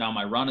positions. Now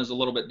my run is a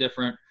little bit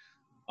different.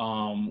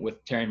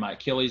 With tearing my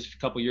Achilles a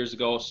couple years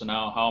ago. So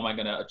now how am I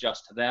going to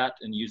adjust to that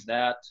and use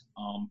that?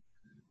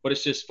 But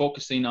it's just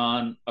focusing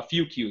on a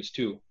few cues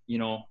too.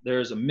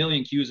 There's a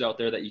million cues out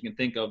there that you can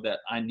think of that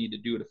I need to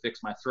do to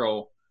fix my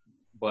throw.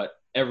 But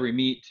every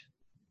meet,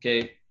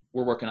 okay,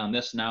 we're working on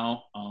this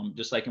now.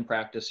 Just like in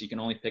practice, you can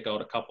only pick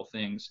out a couple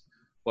things,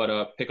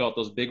 but pick out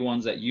those big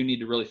ones that you need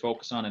to really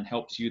focus on and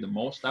helps you the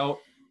most out.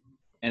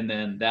 And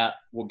then that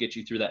will get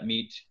you through that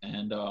meet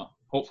and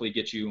hopefully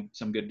get you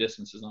some good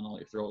distances on all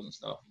your throws and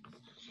stuff.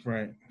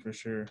 Right, for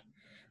sure.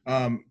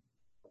 I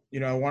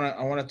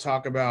want to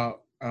talk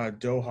about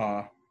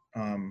Doha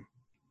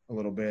a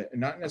little bit,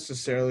 and not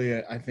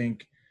necessarily I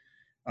think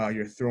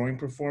your throwing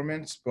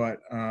performance, but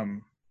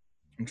I'm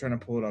trying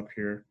to pull it up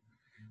here.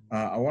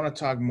 I want to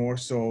talk more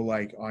so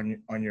like on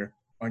your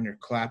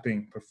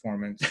clapping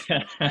performance.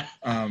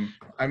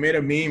 I made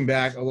a meme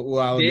back a little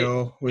while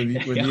ago with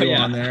you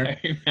on there.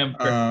 I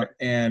remember.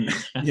 And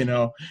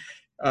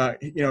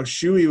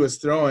Shuey was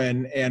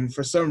throwing, and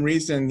for some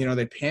reason,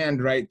 they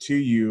panned right to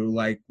you,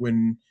 like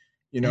when,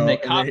 and they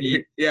caught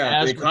me.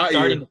 They caught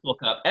you. To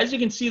look up. As you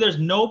can see, there's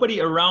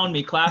nobody around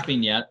me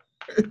clapping yet.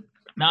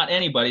 Not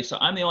anybody. So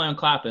I'm the only one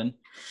clapping.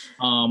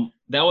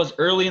 That was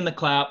early in the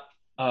clap.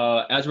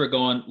 As we're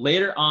going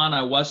later on,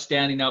 I was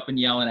standing up and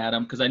yelling at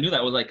him because I knew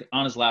that was like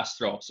on his last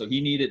throw. So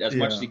he needed as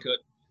much as he could.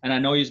 And I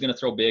know he was going to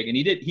throw big, and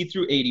he did. He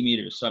threw 80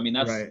 meters. So, I mean,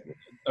 that's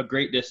a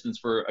great distance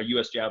for a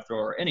U.S. jab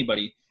thrower or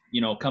anybody,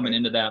 coming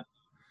into that.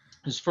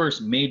 His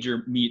first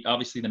major meet,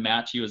 obviously the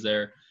match, he was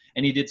there,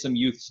 and he did some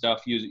youth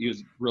stuff. He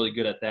was really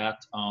good at that.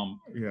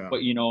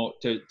 But,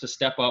 to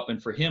step up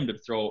and for him to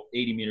throw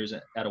 80 meters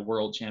at a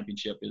world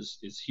championship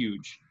is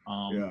huge.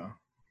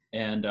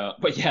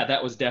 But yeah,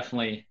 that was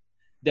definitely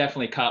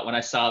caught when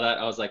I saw that.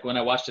 I was like, when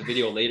I watched the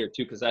video later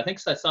too, because I think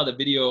I saw the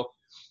video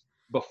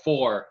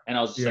before and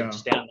I was just like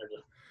standing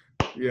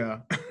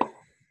there.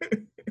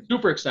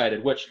 Super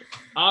excited, which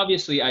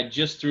obviously I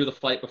just threw the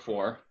flight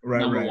before,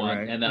 number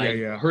one. And then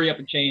I hurry up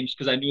and change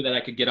because I knew that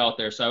I could get out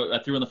there. So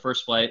I threw in the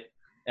first flight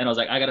and I was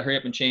like, I got to hurry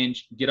up and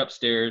change, get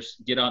upstairs,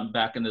 get on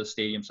back into the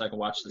stadium so I can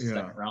watch the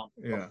second round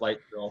of flight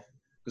drill.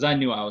 Because I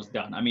knew I was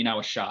done. I mean, I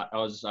was shot. I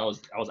was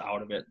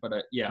out of it. But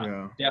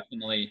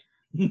definitely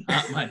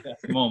not my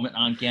best moment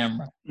on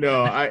camera.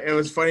 No, it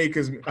was funny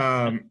because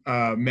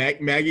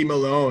Maggie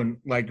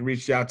Malone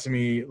reached out to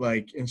me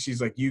and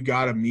she's like, you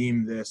gotta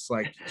meme this,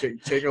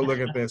 take a look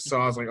at this. So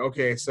I was like,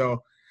 okay.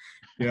 So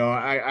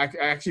I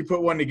actually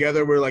put one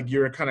together where like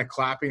you're kind of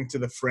clapping to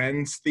the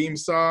Friends theme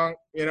song,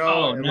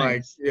 Oh, and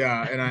nice.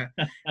 and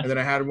then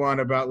I had one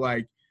about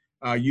like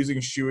using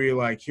Shui,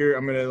 like here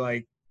I'm gonna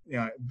like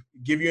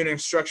give you an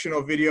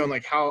instructional video and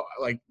like how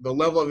like the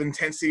level of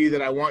intensity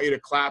that I want you to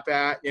clap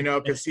at,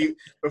 because he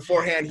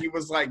beforehand he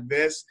was like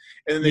this,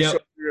 and then they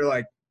showed you're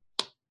like.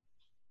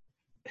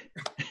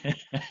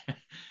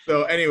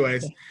 So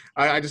anyways,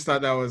 I just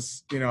thought that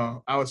was,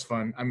 I was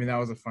fun. I mean, that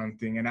was a fun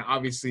thing. And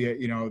obviously,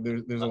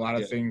 there's a lot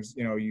of things,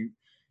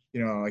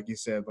 like you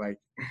said, like,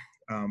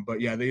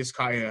 but yeah, they just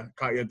caught you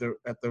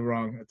at the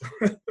wrong.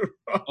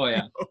 Oh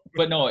yeah.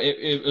 But no,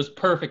 it was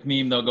perfect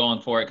meme though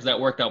going for it, because that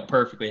worked out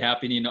perfectly.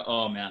 Happy,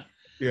 oh man.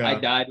 Yeah. I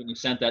died when you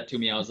sent that to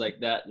me. I was like,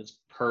 that is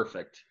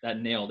perfect. That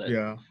nailed it.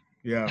 Yeah.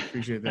 Yeah.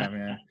 Appreciate that,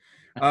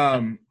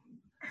 man.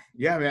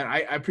 Yeah, man,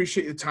 I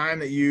appreciate the time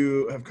that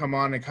you have come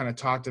on and kind of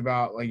talked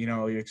about like,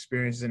 your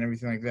experiences and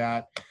everything like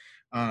that.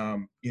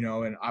 And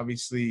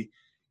obviously,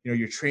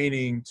 your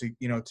training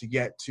to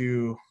get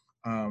to,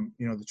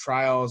 the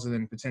trials and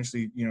then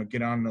potentially,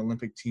 get on an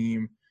Olympic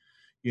team,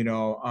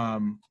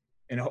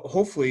 and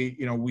hopefully,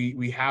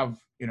 we have,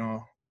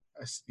 an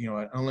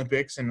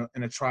Olympics and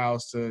a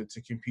trials to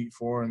compete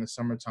for in the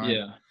summertime.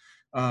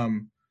 Yeah.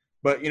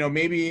 But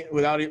maybe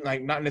without it,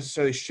 like not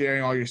necessarily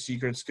sharing all your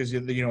secrets, because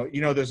there's going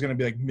to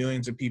be like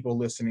millions of people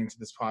listening to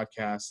this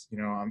podcast.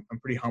 I'm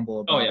pretty humble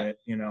about it.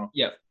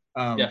 Yeah,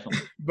 definitely.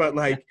 But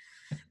like,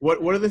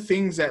 what are the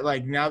things that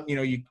like now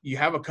you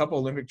have a couple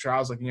Olympic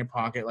trials like in your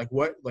pocket? Like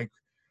what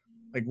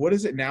what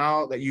is it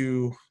now that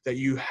you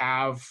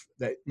have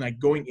that like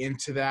going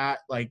into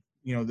that like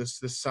this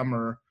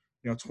summer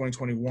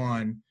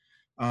 2021?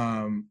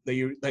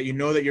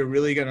 That you're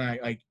really gonna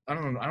like, I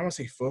don't want to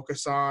say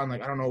focus on,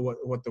 like I don't know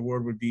what the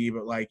word would be,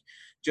 but like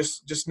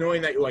just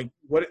knowing that like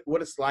what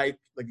it's like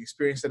the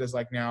experience that is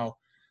like now,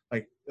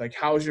 like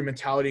how is your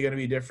mentality going to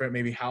be different?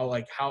 Maybe how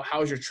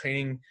is your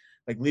training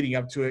like leading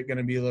up to it going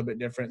to be a little bit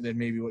different than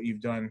maybe what you've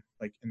done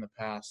like in the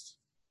past?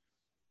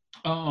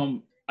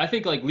 I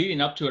think like leading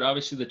up to it,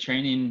 obviously the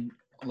training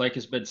like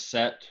has been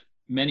set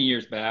many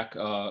years back,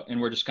 and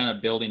we're just kind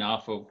of building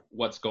off of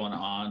what's going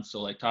on.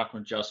 So like talking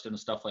with Justin and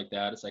stuff like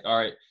that, it's like, all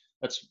right,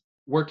 let's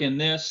work in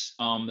this.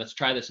 Let's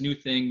try this new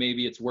thing.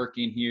 Maybe it's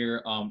working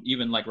here.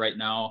 Even like right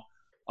now,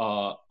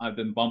 I've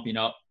been bumping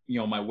up,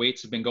 my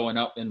weights have been going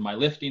up in my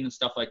lifting and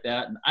stuff like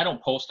that. And I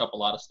don't post up a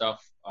lot of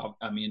stuff.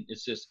 I mean,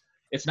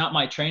 it's not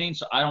my training.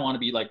 So I don't want to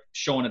be like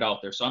showing it out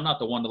there. So I'm not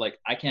the one to like,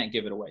 I can't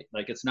give it away.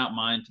 Like it's not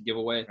mine to give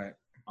away. Right.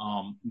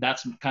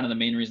 That's kind of the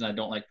main reason I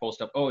don't like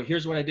post up. Oh,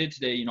 here's what I did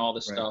today. All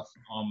this stuff.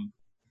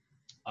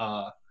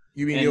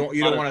 You mean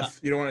you don't want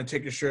to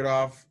take your shirt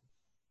off?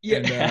 Yeah.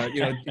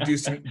 And do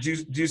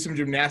some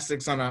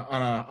gymnastics on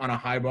a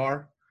high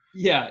bar.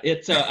 Yeah,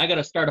 it's I got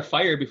to start a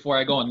fire before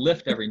I go and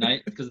lift every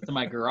night because it's in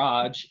my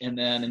garage and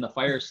then in the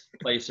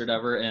fireplace or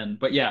whatever.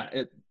 But yeah,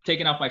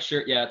 taking off my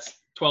shirt. Yeah, it's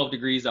 12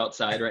 degrees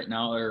outside right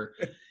now, or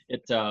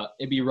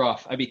it'd be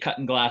rough. I'd be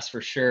cutting glass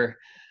for sure.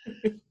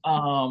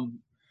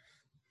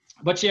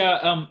 But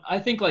yeah, I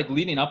think like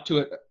leading up to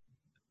it,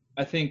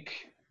 I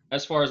think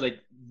as far as like,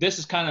 this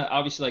is kind of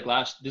obviously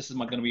like this is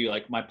going to be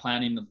like my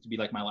planning to be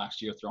like my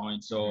last year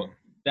throwing. So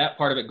that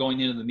part of it going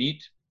into the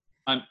meet,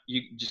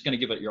 you just going to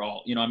give it your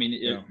all, I mean,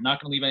 you're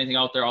not going to leave anything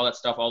out there, all that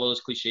stuff, all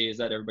those cliches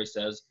that everybody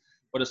says,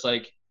 but it's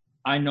like,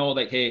 I know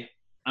like, hey,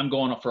 I'm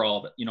going up for all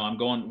of it. I'm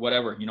going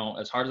whatever,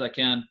 as hard as I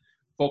can.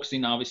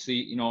 Focusing obviously,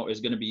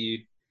 is going to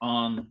be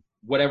on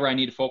whatever I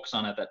need to focus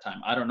on at that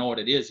time. I don't know what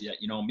it is yet.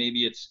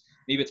 Maybe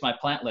it's my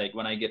plant leg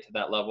when I get to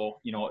that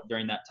level,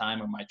 during that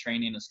time of my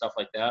training and stuff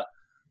like that.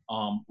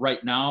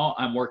 Right now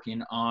I'm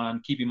working on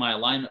keeping my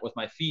alignment with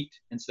my feet.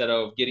 Instead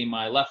of getting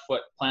my left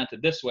foot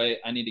planted this way,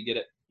 I need to get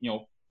it,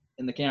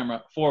 in the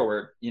camera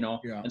forward,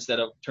 instead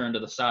of turned to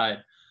the side.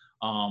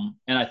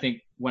 And I think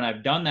when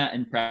I've done that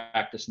in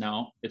practice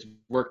now, it's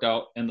worked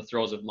out and the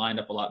throws have lined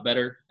up a lot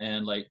better,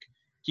 and like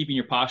keeping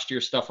your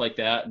posture, stuff like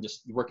that, and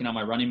just working on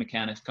my running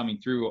mechanics coming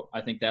through.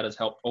 I think that has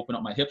helped open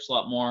up my hips a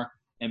lot more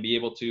and be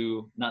able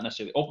to not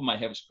necessarily open my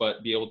hips,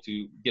 but be able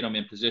to get them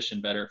in position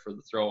better for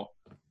the throw.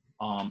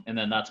 And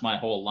then that's my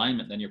whole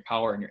alignment. Then your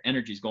power and your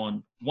energy is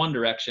going one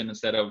direction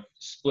instead of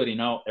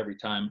splitting out every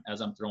time as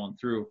I'm throwing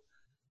through.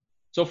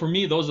 So for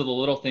me, those are the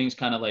little things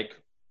kind of like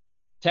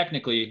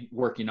technically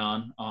working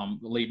on,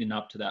 leading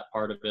up to that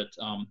part of it.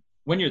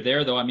 When you're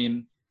there though, I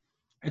mean,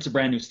 it's a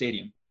brand new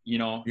stadium,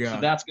 so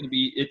that's going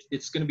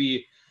to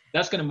be,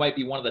 might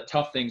be one of the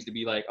tough things to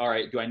be like, all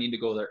right, do I need to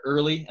go there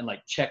early and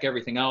like check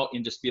everything out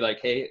and just be like,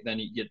 hey, then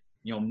you get,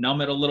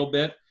 numb it a little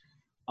bit,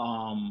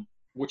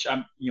 which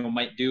I'm,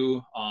 might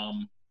do.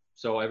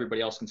 So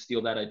everybody else can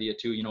steal that idea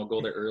too,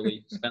 go there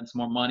early, spend some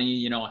more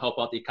money, help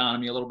out the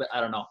economy a little bit.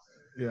 I don't know.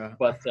 Yeah.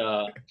 But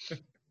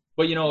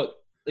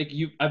like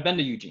I've been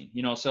to Eugene,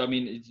 so I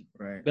mean, it's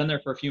been there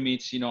for a few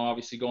meets,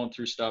 obviously going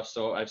through stuff.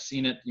 So I've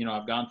seen it,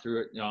 I've gone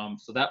through it.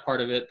 So that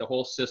part of it, the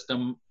whole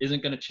system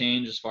isn't going to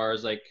change as far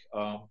as like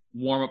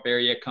warm up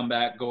area, come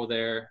back, go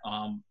there.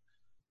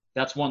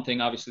 That's one thing,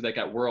 obviously, like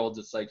at Worlds,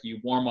 it's like you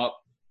warm up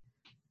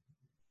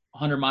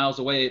 100 miles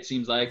away, it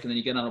seems like, and then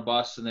you get on a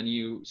bus and then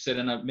you sit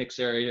in a mix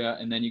area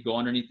and then you go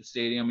underneath the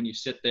stadium and you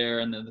sit there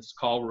and then this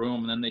call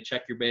room and then they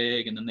check your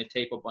bag and then they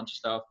tape a bunch of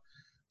stuff.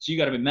 So you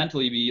got to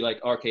mentally be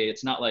like, okay,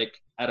 it's not like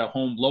at a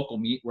home local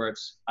meet where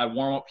it's, I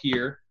warm up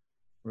here,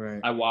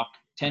 right, I walk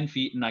 10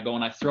 feet and I go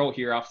and I throw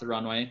here off the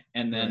runway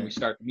and then right. we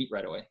start to meet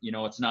right away. You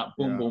know, it's not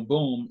boom, Yeah. boom,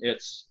 boom.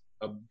 It's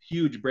a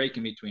huge break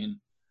in between.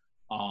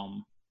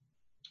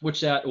 Which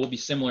that will be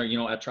similar, you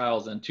know, at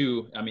trials then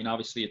too. I mean,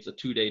 obviously it's a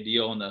 2-day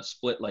deal and a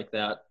split like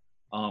that.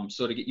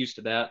 So to get used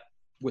to that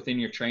within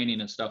your training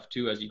and stuff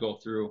too, as you go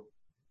through,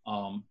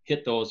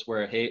 hit those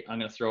where, hey, I'm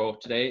going to throw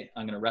today,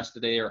 I'm going to rest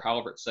today, or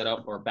however it's set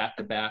up, or back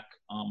to back,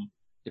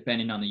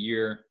 depending on the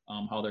year,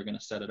 how they're going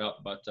to set it up.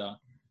 But,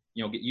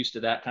 you know, get used to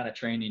that kind of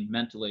training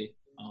mentally,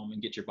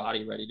 and get your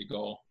body ready to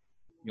go,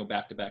 you know,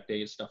 back to back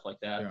days, stuff like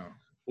that. Yeah.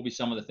 Will be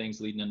some of the things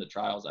leading into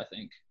trials, I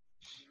think.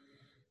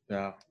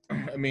 Yeah.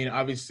 I mean,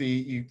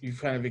 obviously you've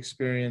kind of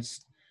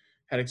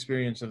had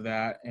experience of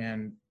that.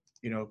 And,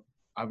 you know,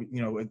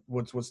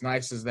 what's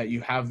nice is that you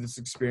have this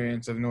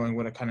experience of knowing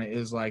what it kind of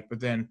is like, but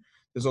then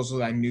there's also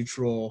that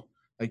neutral,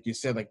 like you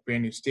said, like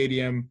brand new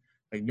stadium,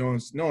 like no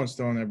one's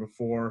thrown there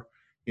before,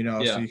 you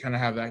know, Yeah. So you kind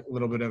of have that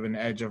little bit of an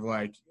edge of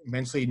like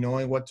mentally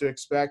knowing what to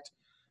expect,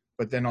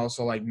 but then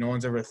also like no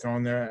one's ever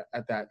thrown there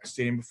at that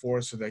stadium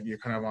before. So that you're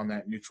kind of on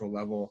that neutral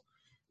level,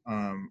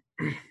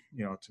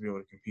 you know, to be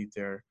able to compete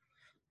there.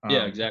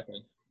 Yeah,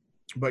 exactly.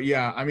 But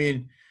yeah, I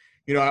mean,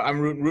 you know, I'm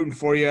rooting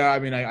for you. I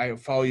mean, I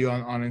follow you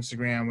on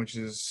Instagram, which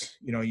is,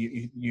 you know,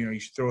 you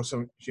should throw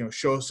some, you know,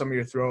 show some of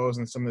your throws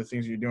and some of the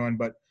things you're doing.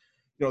 But,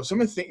 you know,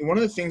 one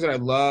of the things that I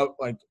love,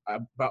 like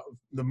about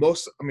the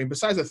most, I mean,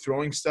 besides the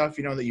throwing stuff,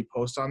 you know, that you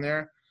post on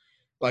there,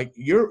 like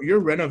you're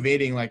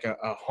renovating like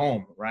a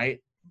home,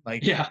 right?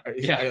 Like, Yeah.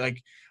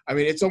 I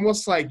mean, it's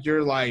almost like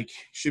you're like,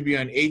 should be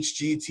on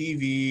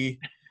HGTV.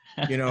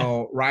 You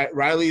know,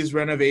 Riley's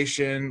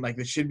renovation, like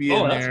it should be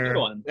in that's there. a good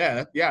one.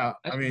 Yeah.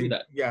 I I can mean, do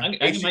that. yeah. I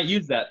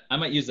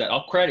might use that.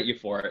 I'll credit you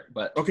for it,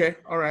 but Okay.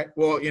 All right.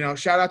 Well, you know,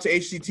 shout out to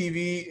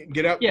HGTV.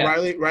 Get up, yeah.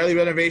 Riley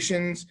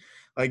Renovations.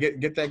 Like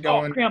get that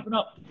going. Cramping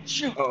up.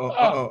 Shoot.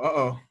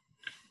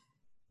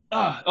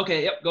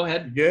 Okay. Yep. Go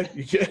ahead.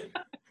 You good?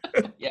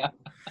 Yeah.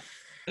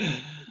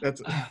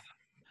 That's.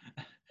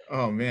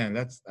 Oh man,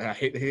 I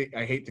hate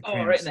the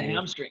cramps. Right in the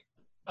hamstring.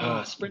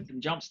 Sprints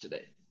and jumps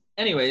today.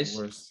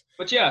 Anyways,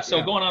 but yeah, so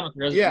Yeah. going on with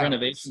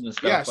renovations and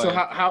stuff. Yeah, so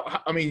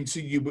how I mean, so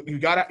you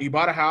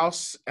bought a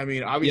house. I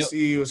mean,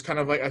 obviously It was kind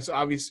of like it's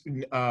obvious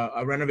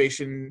a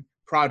renovation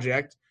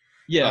project.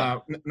 Yeah.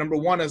 Number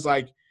one is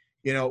like,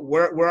 you know,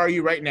 where are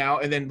you right now?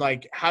 And then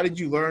like, how did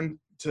you learn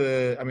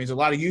to? I mean, is a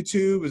lot of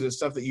YouTube? Is it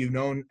stuff that you've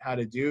known how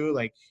to do?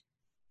 Like,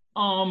 a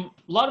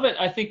lot of it,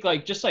 I think,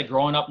 like just like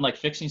growing up and like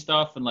fixing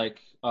stuff and like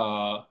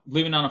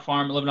living on a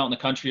farm, living out in the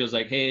country, I was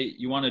like, hey,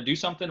 you want to do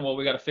something? Well,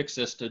 we got to fix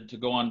this to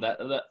go on that.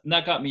 And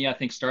that got me, I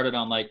think, started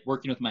on like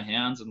working with my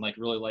hands and like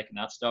really liking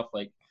that stuff.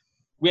 Like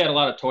we had a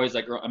lot of toys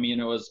that I mean,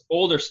 it was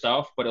older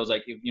stuff, but it was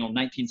like, you know,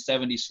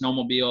 1970s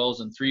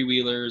snowmobiles and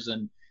 3-wheelers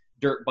and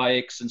dirt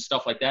bikes and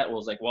stuff like that. It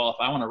was like, well, if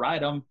I want to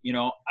ride them, you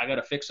know, I got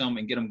to fix them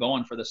and get them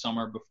going for the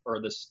summer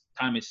before this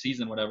time of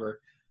season,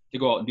 whatever, to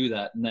go out and do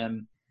that. And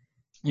then,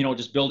 you know,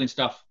 just building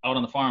stuff out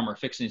on the farm or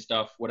fixing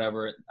stuff,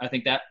 whatever. I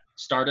think that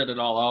started it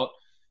all out.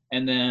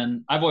 And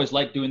then I've always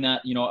liked doing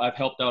that. You know, I've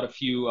helped out a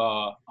few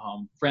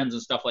friends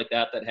and stuff like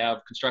that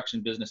have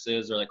construction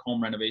businesses or like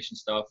home renovation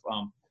stuff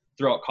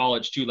throughout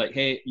college too. Like,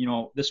 hey, you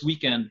know, this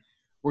weekend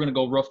we're going to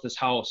go roof this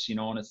house, you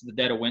know, and it's the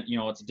dead of winter, you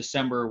know, it's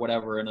December or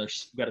whatever. And we've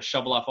got to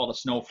shovel off all the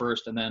snow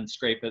first and then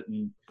scrape it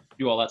and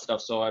do all that stuff.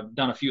 So I've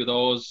done a few of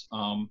those.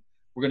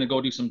 We're going to go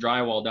do some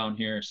drywall down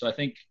here. So I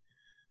think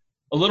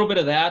a little bit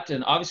of that,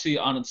 and obviously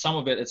on some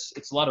of it,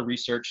 it's a lot of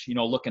research, you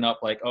know, looking up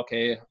like,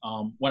 okay,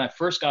 when I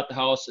first got the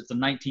house, it's a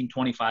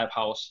 1925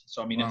 house.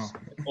 So, I mean, it's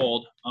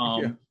old,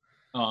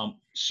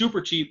 super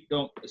cheap.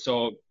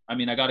 So, I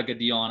mean, I got a good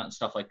deal on it and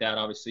stuff like that,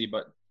 obviously,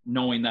 but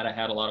knowing that I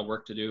had a lot of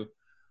work to do.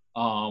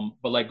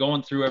 But like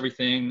going through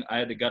everything, I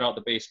had to gut out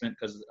the basement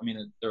because, I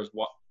mean, there was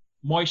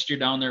moisture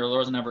down there. There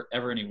wasn't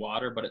ever any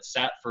water, but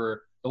the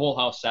whole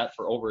house sat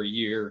for over a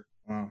year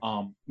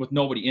with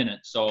nobody in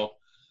it. So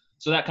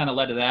that kind of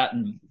led to that,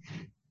 and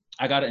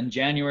I got it in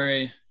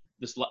January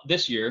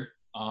this year,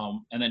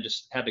 and then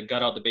just had to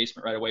gut out the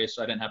basement right away,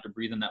 so I didn't have to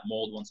breathe in that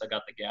mold once I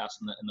got the gas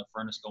and the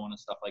furnace going and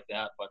stuff like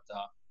that.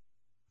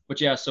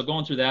 But yeah, so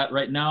going through that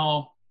right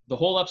now, the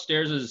whole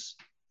upstairs is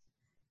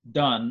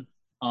done,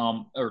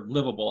 or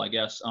livable, I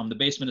guess. The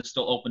basement is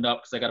still opened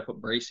up because I got to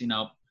put bracing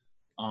up,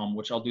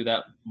 which I'll do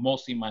that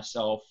mostly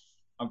myself.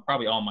 I'm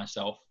probably all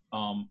myself,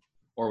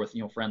 or with,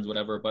 you know, friends,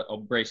 whatever. But I'll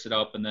brace it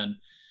up and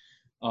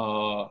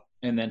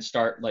then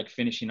start like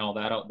finishing all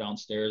that out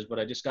downstairs. But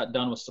I just got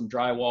done with some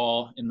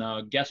drywall in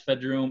the guest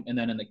bedroom, and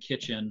then in the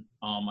kitchen,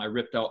 I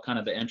ripped out kind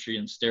of the entry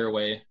and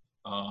stairway,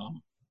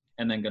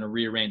 and then going to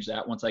rearrange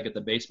that once I get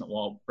the basement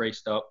wall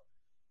braced up.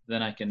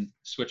 Then I can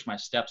switch my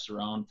steps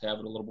around to have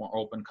it a little more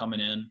open coming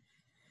in.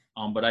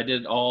 But I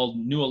did all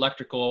new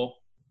electrical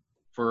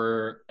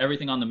for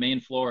everything on the main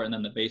floor and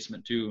then the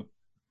basement too.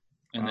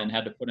 and then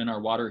had to put in our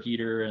water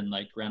heater and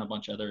like ran a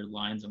bunch of other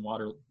lines and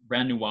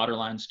brand new water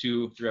lines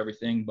too through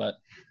everything. But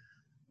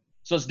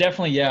so it's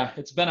definitely,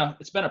 it's been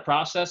a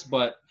process,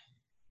 but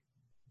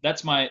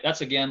that's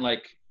again,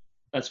 like,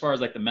 as far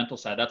as like the mental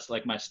side, that's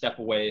like my step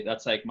away.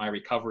 That's like my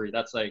recovery.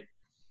 That's like,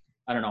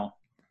 I don't know.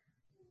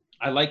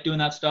 I like doing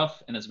that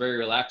stuff and it's very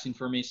relaxing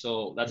for me.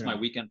 So that's my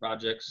weekend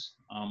projects.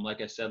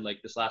 Like I said,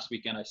 like this last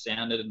weekend I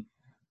sanded and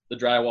the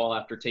drywall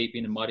after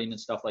taping and mudding and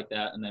stuff like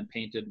that, and then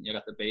painted, you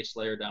got the base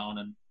layer down,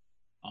 and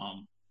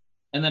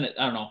then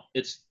I don't know,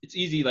 it's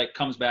easy, like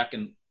comes back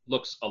and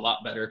looks a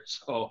lot better.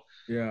 So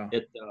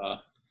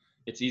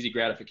it's easy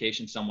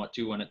gratification somewhat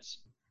too when it's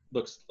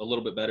looks a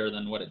little bit better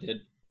than what it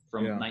did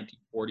from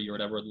 1940 or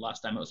whatever the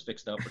last time it was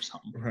fixed up or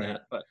something like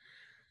that. But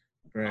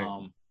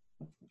go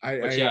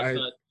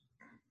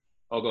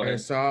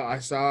ahead.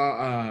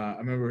 I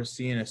remember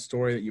seeing a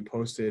story that you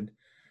posted.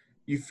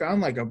 You found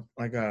like a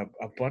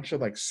bunch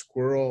of like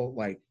squirrel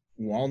like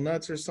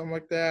walnuts or something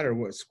like that, or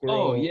what,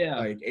 squirrel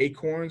like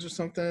acorns or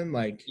something,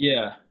 like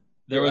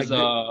there was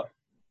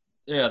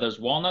there's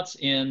walnuts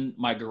in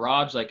my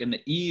garage, like in the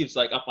eaves,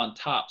 like up on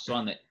top, so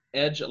on the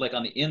edge, like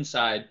on the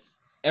inside,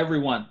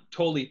 everyone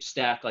totally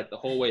stacked like the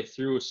whole way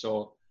through.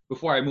 So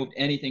before I moved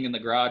anything in the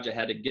garage, I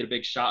had to get a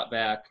big shot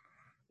vac,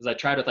 because I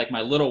tried with like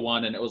my little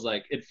one and it was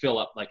like it'd fill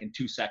up like in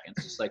 2 seconds,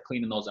 just like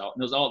cleaning those out.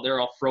 And they're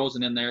all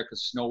frozen in there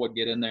because snow would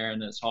get in there,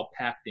 and it's all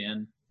packed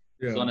in.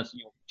 So then it's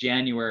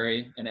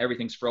January and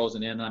everything's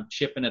frozen in, and I'm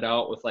chipping it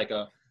out with like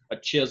a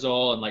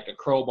chisel and like a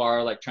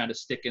crowbar, like trying to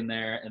stick in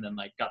there, and then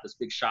like got this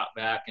big shot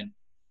vac, and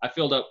I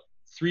filled up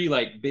 3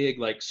 like big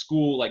like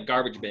school like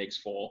garbage bags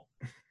full,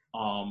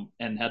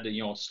 and had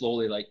to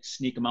slowly like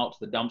sneak them out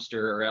to the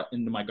dumpster or out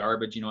into my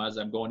garbage as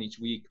I'm going each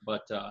week.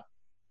 But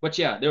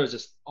yeah, there was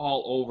just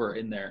all over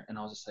in there, and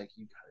I was just like,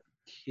 you gotta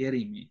be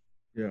kidding me.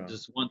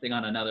 Just one thing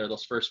on another.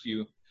 Those first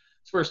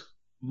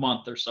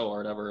month or so or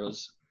whatever, it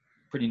was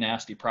pretty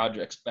nasty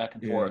projects back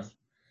and forth.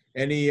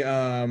 Any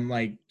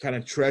like kind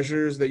of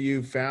treasures that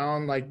you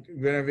found like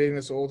renovating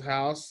this old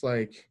house?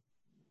 Like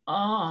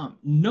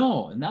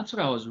no, and that's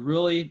what I was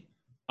really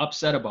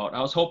upset about.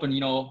 I was hoping,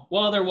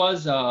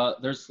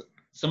 there's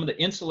some of the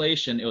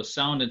insulation, it was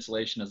sound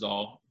insulation is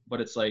all,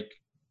 but it's like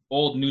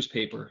old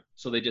newspaper.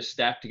 So they just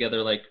stacked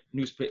together like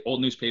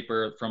old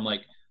newspaper from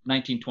like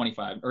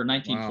 1925 or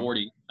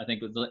 1940. Wow. I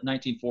think it was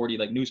 1940,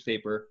 like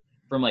newspaper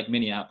from like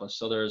Minneapolis.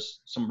 So there's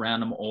some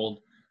random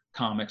old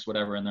comics,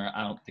 whatever, in there.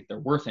 I don't think they're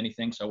worth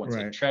anything, so I wouldn't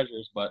say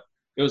treasures, but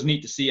it was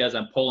neat to see as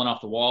I'm pulling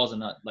off the walls and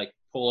not like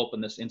pull open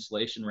this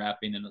insulation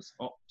wrapping, and it's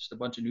just a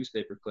bunch of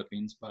newspaper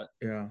clippings. But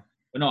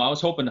no, I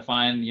was hoping to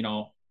find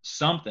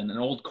something, an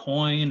old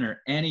coin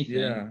or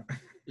anything.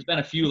 There's been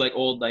a few like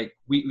old like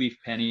wheat leaf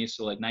pennies,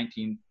 so like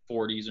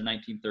 1940s or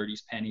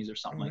 1930s pennies or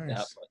something like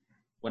that, but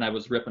when I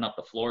was ripping up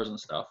the floors and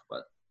stuff.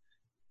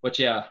 But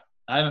yeah,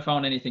 I haven't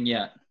found anything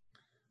yet.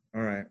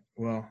 All right,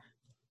 well,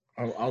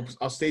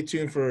 I'll stay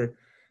tuned for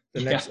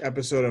the next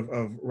episode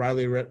of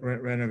Riley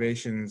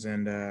Renovations,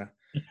 and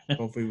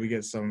hopefully we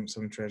get some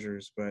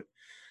treasures. But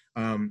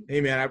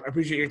hey man, I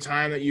appreciate your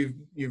time that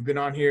you've been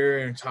on here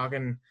and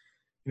talking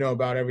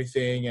about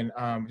everything, and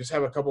just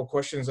have a couple of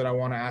questions that I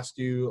want to ask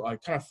you. I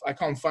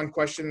call them fun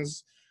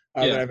questions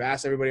that I've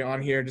asked everybody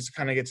on here, just to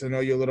kind of get to know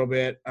you a little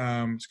bit,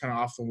 just kind of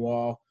off the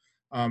wall.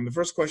 The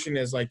first question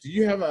is like, do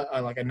you have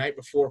a night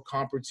before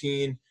comp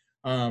routine,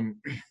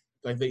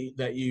 like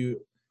that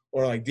you,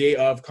 or like day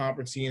of comp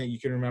routine that you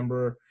can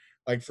remember?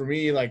 Like for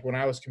me, like when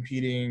I was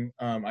competing,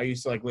 I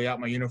used to like lay out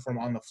my uniform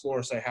on the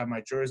floor. So I have my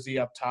jersey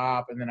up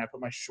top, and then I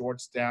put my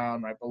shorts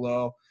down right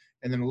below,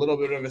 and then a little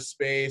bit of a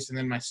space, and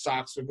then my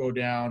socks would go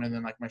down, and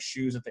then like my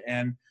shoes at the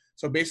end.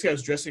 So basically I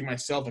was dressing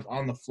myself like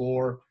on the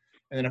floor.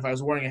 And then if I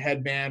was wearing a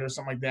headband or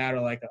something like that,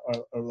 or like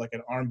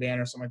an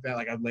armband or something like that,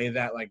 like I'd lay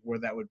that like where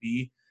that would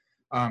be.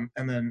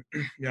 And then,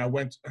 I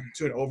went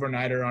to an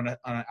overnighter on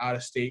an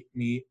out-of-state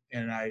meet,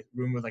 and I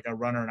roomed with like a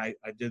runner, and I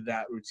did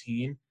that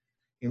routine.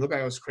 He looked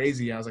like I was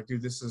crazy. I was like,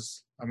 dude, this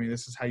is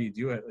how you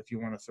do it if you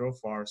want to throw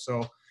far.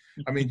 So,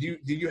 I mean, do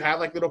you have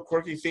like little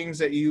quirky things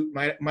that you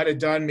might have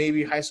done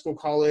maybe high school,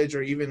 college,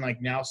 or even like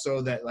now,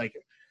 so that like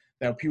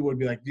that people would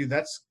be like, dude,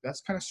 that's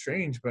kind of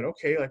strange, but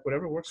okay, like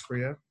whatever works for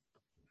you.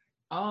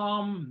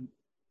 I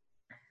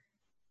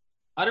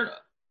don't know.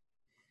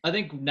 I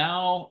think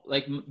now,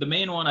 like the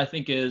main one I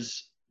think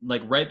is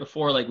like right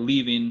before like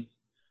leaving,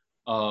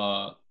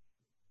 I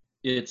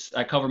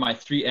cover my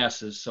 3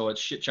 S's. So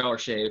it's shit, shower,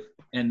 shave,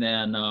 and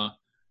then,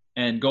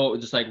 and go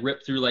just like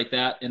rip through like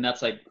that. And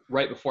that's like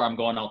right before I'm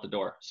going out the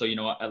door. So,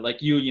 I, like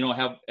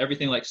have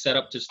everything like set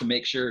up just to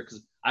make sure,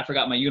 cause I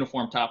forgot my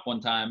uniform top one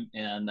time,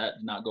 and that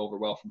did not go over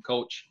well from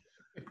coach,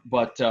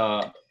 but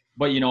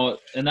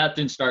and that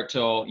didn't start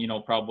till,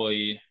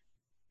 probably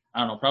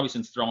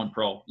since throwing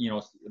pro,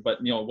 but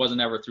it wasn't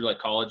ever through like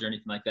college or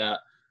anything like that.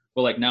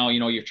 But like now,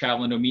 you're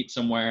traveling to meet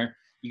somewhere,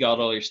 you got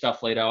all your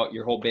stuff laid out,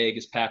 your whole bag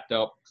is packed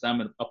up, because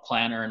I'm a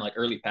planner and like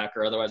early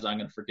packer. Otherwise I'm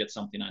going to forget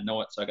something. I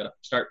know it. So I got to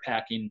start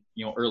packing,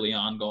 early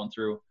on going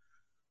through.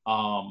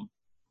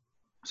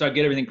 So I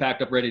get everything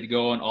packed up, ready to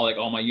go, and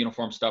all my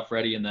uniform stuff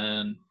ready. And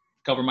then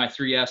cover my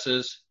 3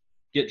 S's,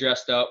 get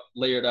dressed up,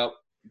 layered up,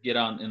 get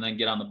on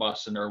the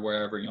bus or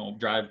wherever,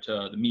 drive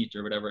to the meet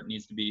or whatever it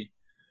needs to be.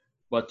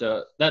 But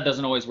that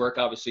doesn't always work.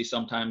 Obviously,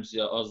 sometimes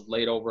I was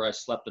laid over. I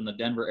slept in the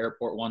Denver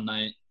airport one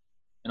night,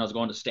 and I was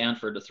going to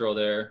Stanford to throw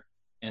there,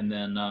 and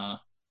then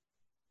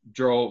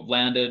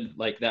landed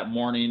like that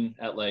morning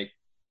at like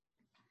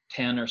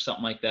 10 or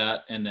something like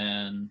that, and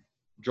then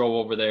drove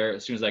over there.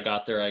 As soon as I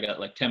got there, I got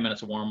like 10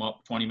 minutes of warm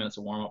up, 20 minutes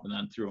of warm up, and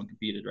then threw and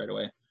competed right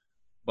away.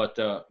 But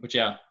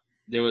yeah,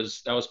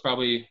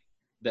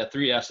 that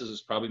 3 S's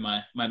is probably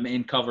my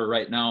main cover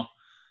right now.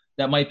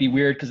 That might be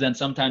weird because then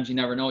sometimes you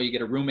never know. You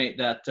get a roommate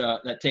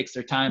that takes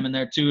their time in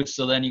there too.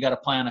 So then you got to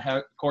plan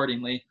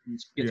accordingly.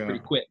 It gets pretty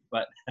quick,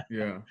 but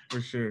yeah,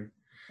 for sure.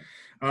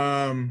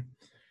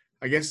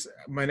 I guess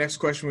my next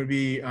question would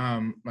be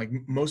like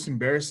most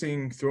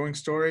embarrassing throwing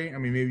story. I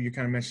mean, maybe you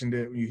kind of mentioned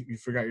it. You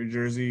forgot your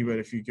jersey, but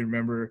if you can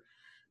remember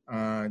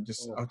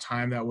just a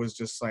time that was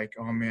just like,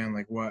 oh man,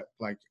 like what?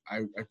 Like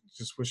I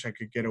just wish I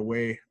could get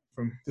away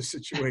from the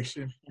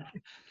situation.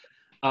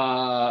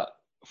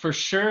 For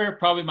sure,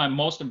 probably my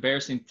most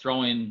embarrassing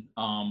throwing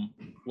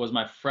was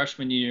my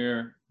freshman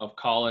year of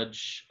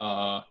college.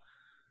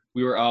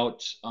 We were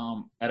out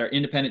at our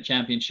independent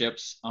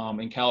championships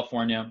in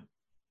California,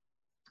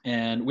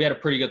 and we had a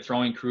pretty good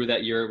throwing crew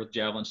that year with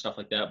javelin, stuff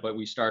like that. But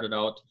we started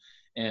out,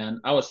 and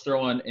I was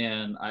throwing,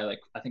 and I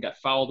think I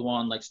fouled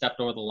one, like stepped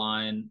over the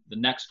line. The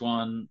next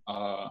one,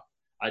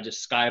 I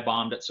just sky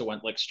bombed it, so it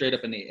went like straight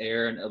up in the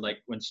air, and it like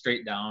went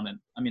straight down. And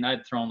I mean,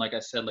 I'd thrown, like I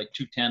said, like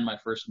 210 my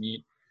first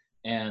meet.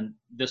 And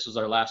this was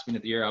our last meet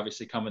of the year,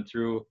 obviously coming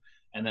through.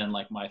 And then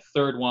like my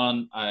third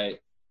one, I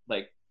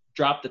like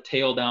dropped the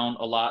tail down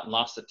a lot and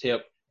lost the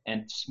tip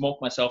and smoked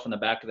myself in the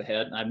back of the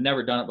head. And I've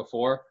never done it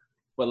before,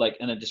 but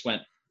and it just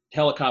went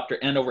helicopter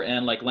end over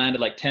end, like landed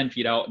like 10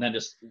 feet out and then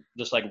just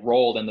like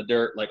rolled in the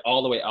dirt, like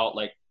all the way out,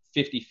 like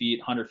 50 feet,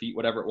 100 feet,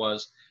 whatever it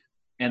was.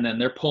 And then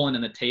they're pulling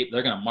in the tape.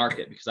 They're going to mark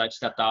it because I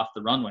stepped off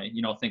the runway,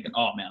 thinking,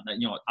 oh man, that,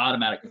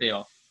 automatic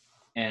fail.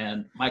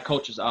 And my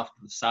coach is off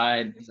to the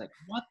side. And he's like,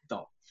 what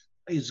the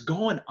is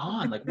going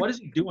on? Like, what is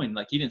he doing?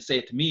 Like, he didn't say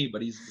it to me,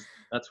 but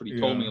that's what he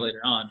told me later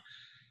on.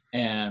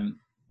 And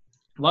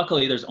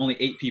luckily there's only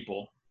 8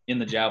 people in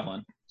the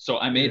javelin. So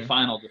I made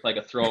finals with like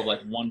a throw of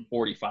like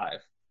 145.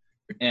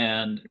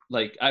 And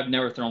like, I've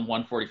never thrown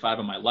 145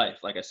 in my life.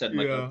 Like I said, I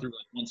threw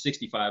like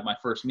 165 my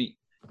first meet.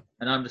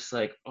 And I'm just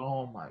like,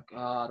 oh my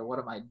God, what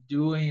am I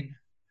doing?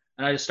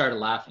 And I just started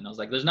laughing. I was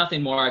like, there's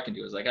nothing more I can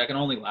do. I was like, I can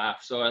only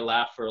laugh. So I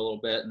laughed for a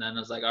little bit. And then I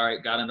was like, all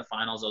right, got into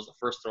finals. I was the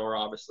first thrower,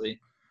 obviously.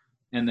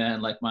 And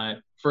then like my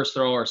first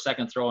throw or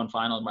second throw in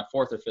final, my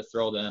 4th or 5th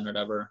throw then or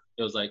whatever,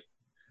 it was like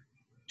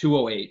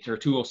 208 or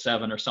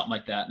 207 or something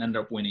like that, and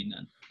ended up winning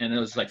then. And it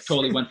was like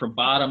totally went from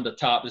bottom to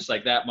top just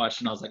like that much.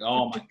 And I was like,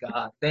 oh my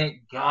God,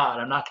 thank God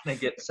I'm not going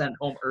to get sent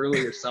home early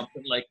or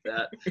something like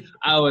that.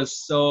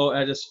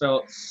 I just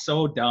felt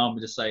so dumb,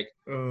 just like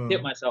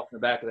hit myself in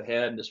the back of the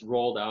head and just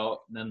rolled out.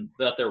 And then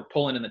that they were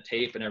pulling in the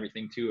tape and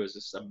everything too. It was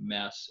just a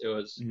mess. It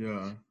was,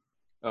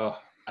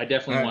 I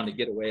definitely wanted to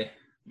get away.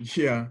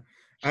 Yeah.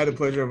 I had the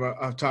pleasure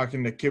of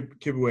talking to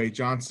Kibwe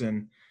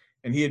Johnson,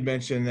 and he had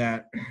mentioned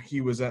that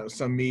he was at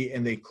some meet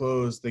and they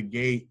closed the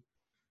gate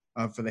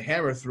for the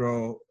hammer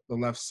throw, the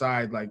left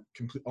side, like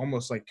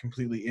almost like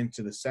completely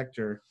into the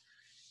sector,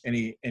 and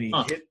he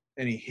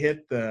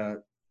hit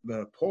the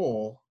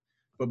pole,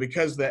 but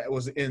because that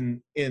was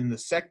in the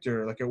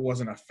sector, like it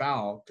wasn't a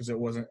foul because it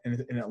wasn't, and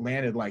it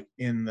landed like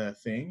in the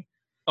thing.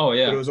 Oh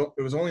yeah. But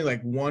it was only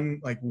like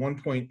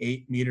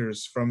 1.8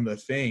 meters from the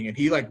thing, and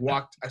he like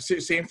walked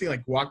same thing,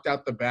 like walked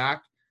out the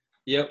back.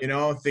 Yep.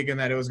 Thinking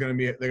that it was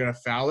they're gonna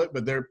foul it,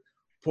 but they're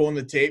pulling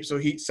the tape. So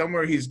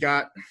he's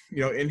got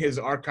in his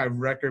archive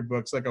record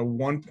books like a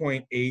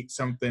 1.8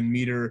 something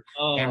meter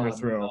hammer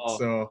throw. No.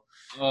 So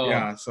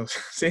yeah, so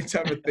same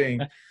type of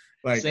thing.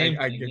 Like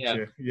I get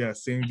you. Yeah,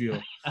 same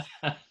deal.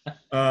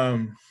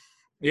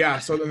 Yeah.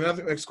 So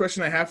the next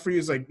question I have for you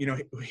is like,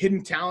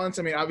 hidden talents.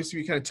 I mean, obviously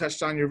we kind of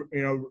touched on your,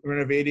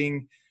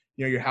 renovating,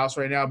 your house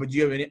right now, but do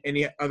you have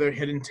any other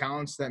hidden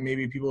talents that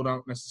maybe people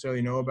don't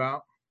necessarily know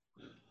about?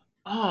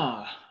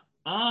 I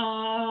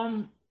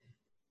don't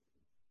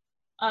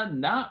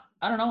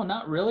know.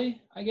 Not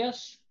really, I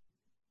guess.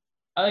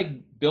 I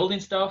like building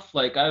stuff.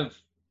 Like I've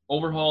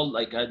overhauled,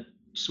 like I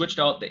switched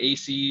out the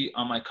AC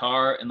on my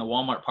car in the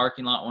Walmart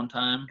parking lot one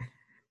time.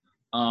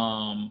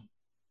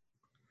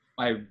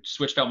 I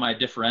switched out my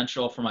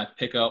differential for my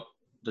pickup.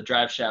 The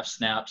drive shaft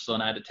snapped, so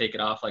then I had to take it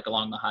off like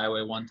along the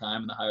highway one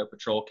time, and the highway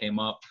patrol came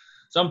up.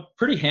 So I'm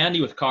pretty handy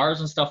with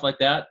cars and stuff like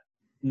that.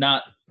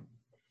 Not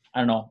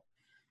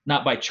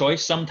by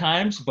choice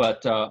sometimes,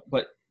 but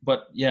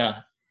yeah.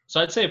 So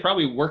I'd say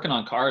probably working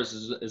on cars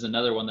is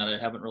another one that I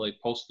haven't really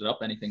posted up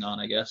anything on,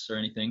 I guess, or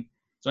anything.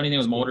 So anything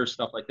with motors,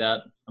 stuff like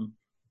that, I'm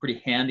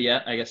pretty handy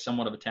at, I guess,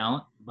 somewhat of a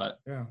talent. But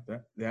yeah,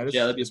 that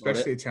is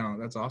especially a talent.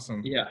 That's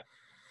awesome. Yeah.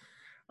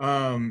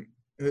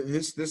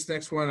 This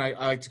next one I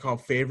like to call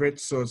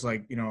favorites. So it's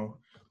like, I'll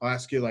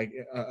ask you like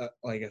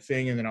a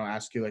thing, and then I'll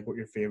ask you like what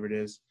your favorite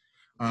is.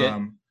 Okay.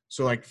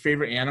 So like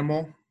favorite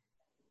animal.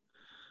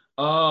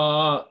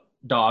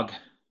 Dog.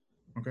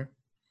 Okay.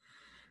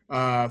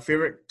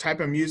 Favorite type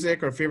of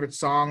music or favorite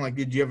song? Like,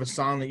 did you have a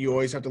song that you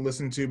always have to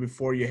listen to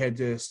before you head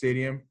to the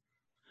stadium?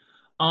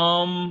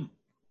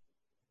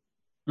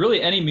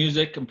 Really any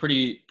music I'm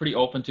pretty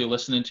open to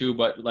listening to,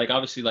 but like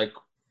obviously like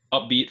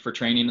upbeat for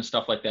training and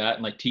stuff like that,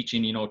 and like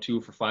teaching,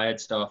 too, for FIAD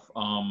stuff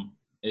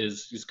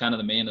is kind of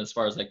the main as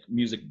far as like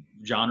music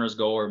genres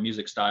go or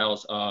music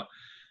styles.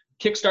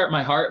 Kickstart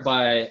My Heart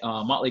by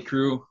Motley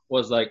Crue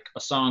was like a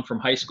song from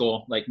high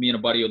school, like me and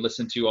a buddy would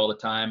listen to all the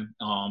time.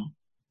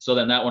 So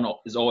then that one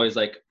is always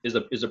like is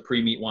a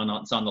pre-meet one.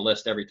 It's on the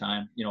list every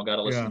time. Got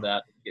to listen to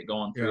that, get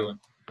going through, and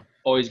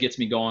always gets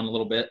me going a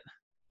little bit.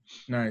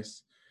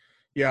 Nice.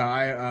 Yeah,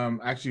 I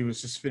actually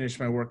was just finished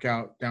my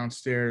workout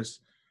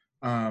downstairs,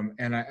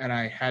 and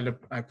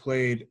I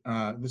played.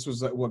 This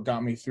was like what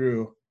got me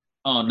through.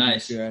 Oh,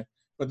 nice.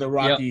 But the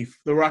Rocky IV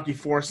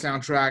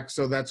soundtrack.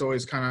 So that's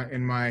always kind of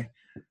in my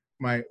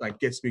like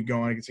gets me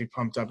going. It gets me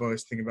pumped up. I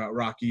always think about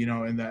Rocky,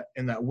 in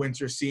that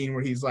winter scene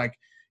where he's like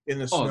in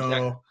the snow.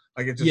 Exactly.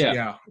 Like it just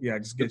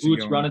just gets the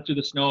boots you going. Running through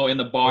the snow in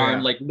the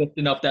barn, like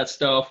lifting up that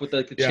stuff with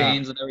the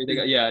chains and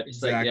everything. Yeah,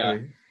 just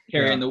exactly.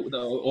 Carrying the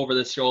over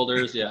the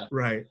shoulders. Yeah.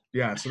 Right.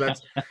 Yeah. So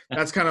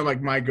that's kind of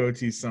like my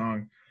go-to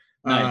song.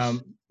 Nice.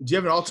 Do you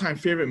have an all-time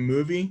favorite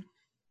movie?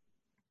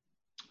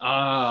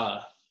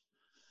 I'd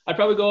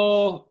probably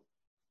go,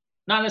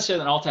 not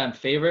necessarily an all-time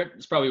favorite.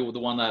 It's probably the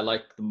one that I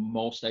like the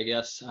most, I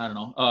guess. I don't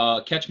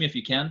know. Catch Me If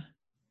You Can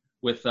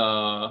with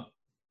Tom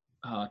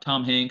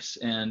Hanks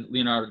and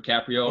Leonardo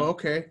DiCaprio. Oh,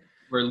 okay.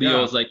 Where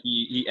Leo's like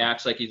he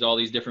acts like he's all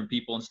these different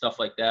people and stuff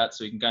like that,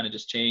 so he can kind of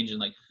just change and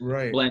like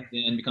blend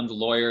in, becomes a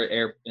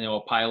lawyer, a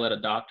pilot, a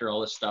doctor,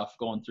 all this stuff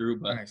going through.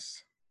 But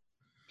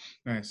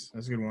nice,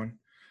 that's a good one.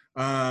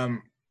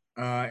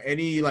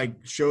 Any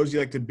like shows you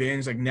like to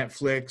binge, like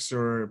Netflix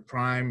or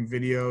Prime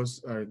videos,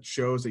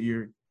 shows that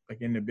you're like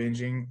into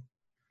binging?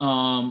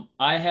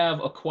 I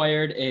have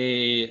acquired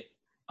a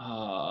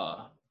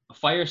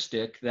Fire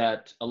Stick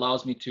that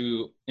allows me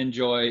to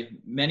enjoy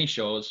many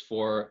shows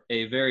for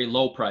a very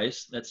low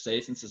price, let's say,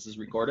 since this is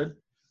recorded.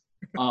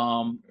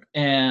 So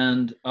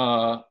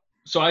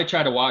I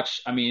try to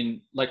watch,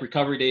 like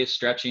Recovery Days,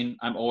 stretching.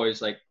 I'm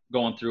always like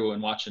going through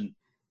and watching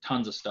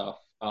tons of stuff.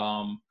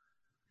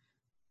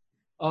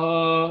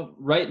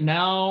 Right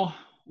now,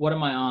 what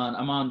am I on?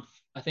 I'm on,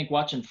 I think,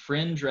 watching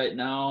Fringe right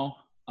now.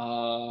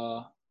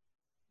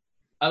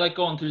 I like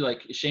going through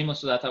like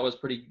Shameless, I thought was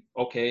pretty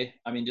okay.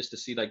 Just to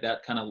see like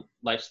that kind of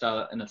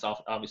lifestyle, and it's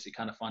obviously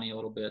kind of funny a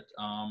little bit.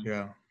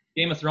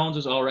 Game of Thrones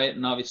was all right,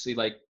 and obviously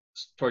like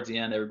towards the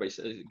end, everybody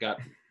said it got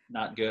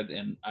not good,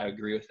 and I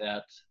agree with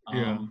that.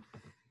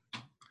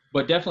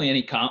 But definitely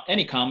any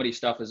comedy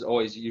stuff is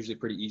always usually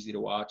pretty easy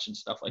to watch and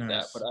stuff like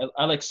that. But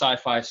I like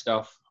sci-fi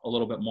stuff a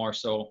little bit more,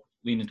 so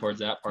leaning towards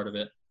that part of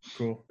it.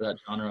 Cool. For that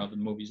genre of the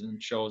movies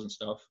and shows and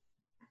stuff.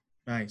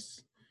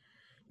 Nice.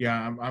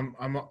 Yeah,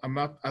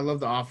 I love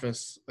The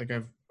Office. Like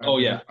I'm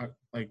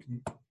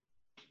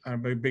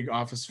a big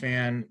Office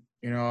fan.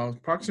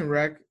 Parks and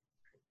Rec.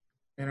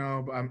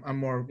 I'm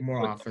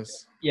more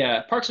Office.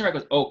 Yeah, Parks and Rec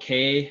was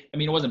okay.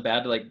 It wasn't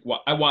bad to like.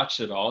 I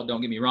watched it all.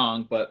 Don't get me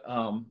wrong, but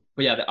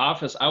yeah, The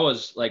Office. I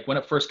was like when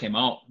it first came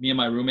out. Me and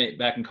my roommate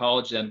back in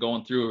college, then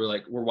going through,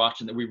 we're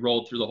watching that. We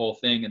rolled through the whole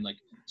thing and like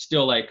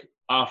still like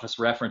Office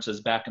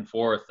references back and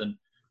forth and.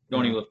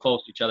 Don't even live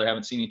close to each other,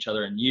 haven't seen each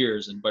other in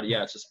years. But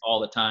yeah, it's just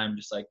all the time,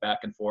 just like back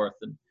and forth.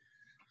 And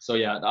so,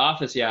 yeah, The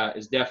Office,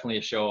 is definitely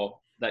a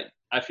show that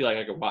I feel like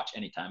I could watch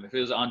anytime. If it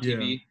was on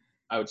TV,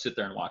 I would sit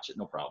there and watch it.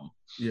 No problem.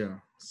 Yeah.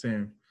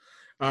 Same.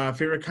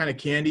 Favorite kind of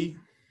candy?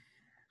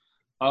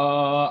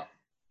 I'm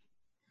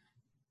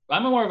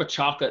more of a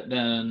chocolate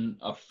than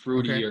a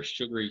fruity or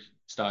sugary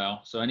style.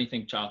 So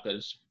anything chocolate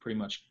is pretty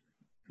much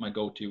my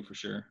go-to for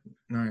sure.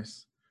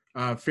 Nice.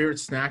 Favorite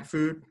snack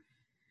food?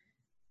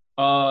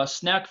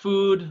 Snack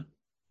food,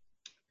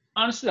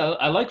 honestly,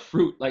 I like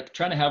fruit, like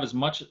trying to have as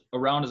much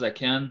around as I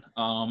can,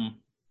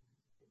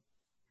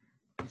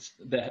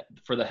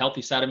 for the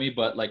healthy side of me,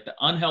 but like the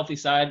unhealthy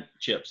side,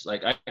 chips.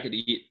 Like I could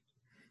eat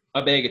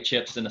a bag of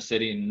chips in the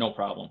city, no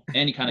problem.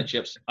 Any kind of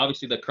chips,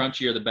 obviously the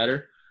crunchier the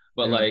better,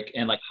 but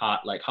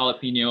hot, like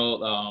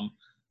jalapeno,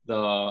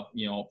 the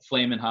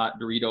flaming hot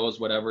Doritos,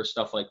 whatever,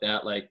 stuff like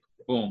that, like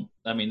boom.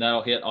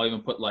 That'll hit. I'll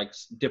even put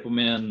dip them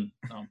in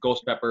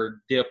ghost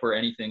pepper dip or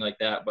anything like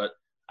that, but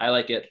I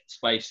like it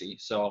spicy.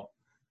 So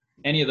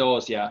any of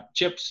those,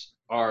 chips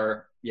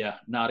are,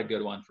 not a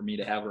good one for me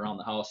to have around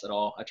the house at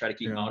all. I try to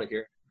keep them out of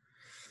here.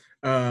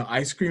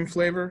 Ice cream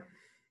flavor?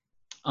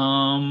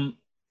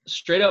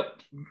 Straight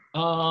up,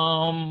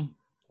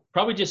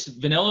 probably just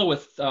vanilla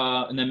with,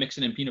 and then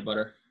mixing in peanut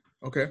butter.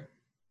 Okay.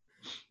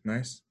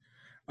 Nice.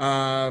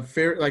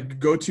 Favorite,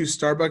 go-to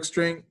Starbucks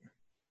drink?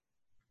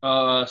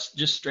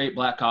 Just straight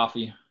black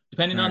coffee.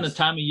 Depending on the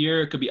time of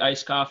year, it could be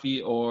iced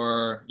coffee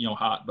or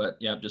hot, but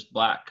just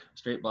black,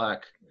 straight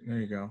black. There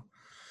you go.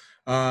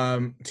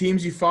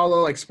 Teams you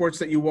follow, like sports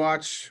that you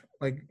watch,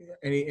 like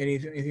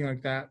anything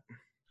like that?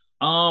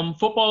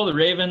 Football, the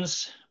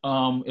Ravens.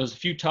 It was a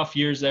few tough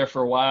years there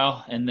for a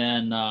while, and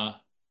then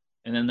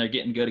and then they're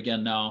getting good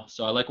again now.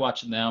 So I like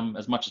watching them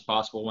as much as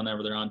possible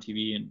whenever they're on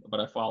TV, but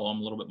I follow them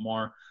a little bit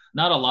more.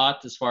 Not a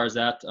lot as far as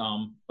that,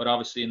 but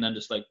obviously, and then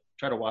just like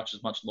try to watch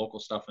as much local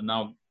stuff. And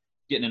now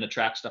getting into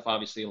track stuff,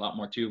 obviously a lot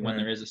more too, when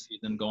there is a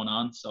season going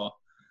on. So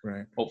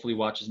hopefully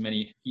watch as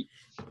many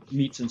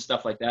meets and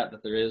stuff like that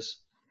there is.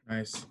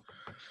 Nice.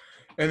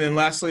 And then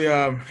lastly,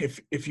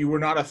 if you were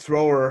not a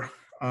thrower,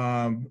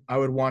 I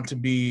would want to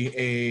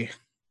be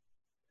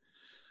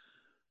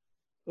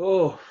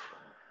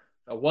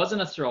I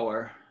wasn't a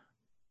thrower.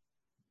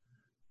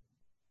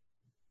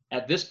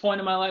 At this point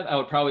in my life, I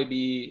would probably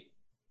be,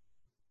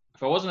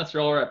 if I wasn't a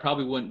thrower, I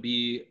probably wouldn't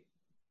be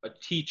a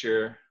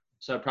teacher.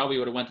 So I probably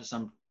would have went to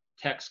some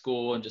tech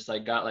school and just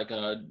like got like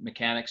a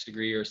mechanics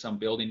degree or some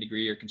building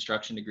degree or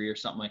construction degree or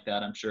something like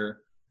that, I'm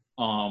sure.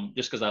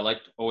 Just because I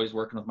liked always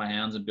working with my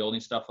hands and building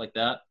stuff like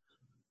that.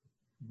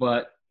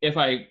 But if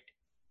I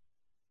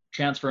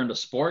transfer into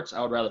sports,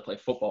 I would rather play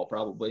football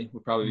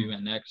would probably be my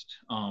next,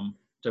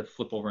 to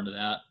flip over into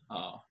that.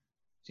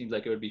 Seems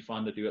like it would be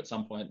fun to do at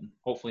some point and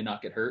hopefully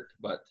not get hurt,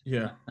 but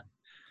yeah.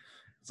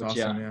 It's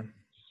awesome, man.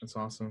 That's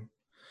awesome.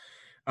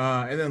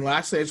 And then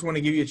lastly, I just want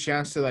to give you a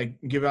chance to like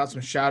give out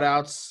some shout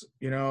outs,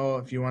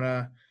 if you want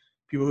to,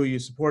 people who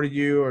supported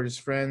you or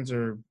just friends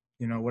or,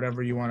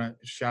 whatever you want to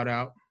shout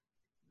out.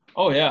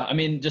 Oh yeah. I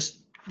mean,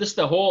 just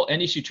the whole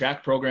NDSU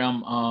track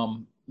program.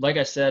 Like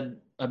I said,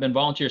 I've been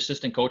volunteer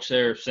assistant coach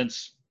there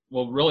since,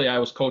 well, really I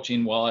was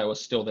coaching while I was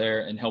still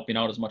there and helping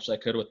out as much as I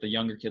could with the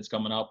younger kids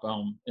coming up.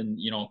 And,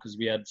 cause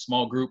we had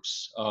small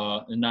groups,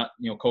 and not,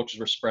 coaches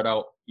were spread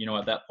out,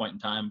 at that point in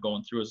time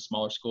going through as a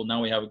smaller school.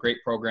 Now we have a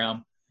great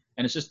program.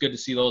 And it's just good to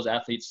see those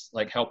athletes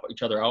like help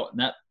each other out. And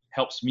that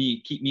helps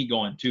me keep me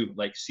going too,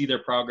 like see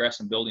their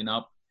progress and building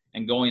up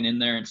and going in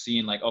there and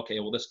seeing like, okay,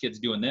 well, this kid's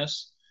doing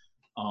this.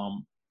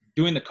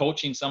 Doing the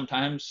coaching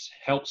sometimes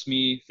helps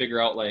me figure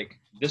out like,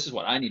 this is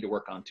what I need to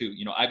work on too.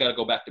 I got to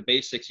go back to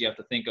basics. You have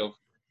to think of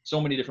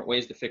so many different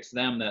ways to fix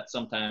them that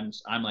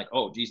sometimes I'm like,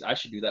 oh geez, I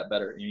should do that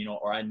better.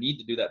 Or I need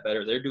to do that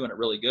better. They're doing it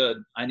really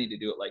good. I need to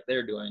do it like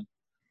they're doing.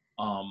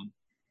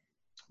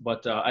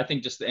 But I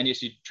think just the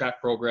NDSU track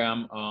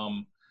program,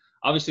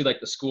 obviously like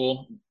the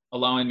school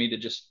allowing me to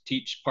just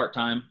teach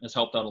part-time has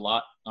helped out a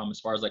lot, as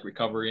far as like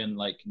recovery and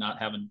like not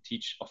having to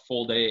teach a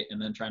full day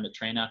and then trying to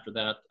train after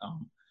that.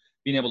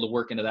 Being able to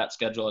work into that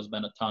schedule has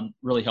been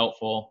really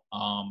helpful.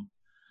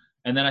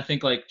 And then I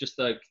think like just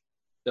like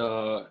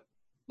a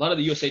lot of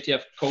the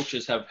USATF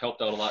coaches have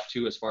helped out a lot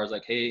too, as far as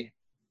like, hey, do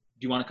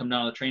you want to come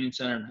down to the training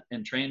center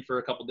and train for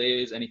a couple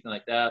days, anything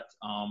like that?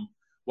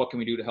 What can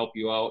we do to help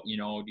you out? Do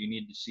you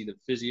need to see the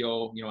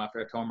physio? After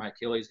I tore my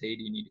Achilles, hey,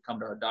 do you need to come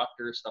to our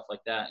doctor, stuff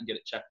like that, and get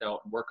it checked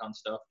out and work on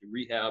stuff, do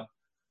rehab.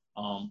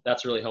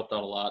 That's really helped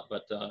out a lot.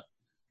 But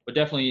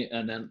definitely,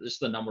 and then this is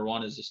the number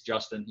one is just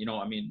Justin.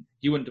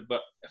 He wouldn't have,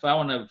 but if I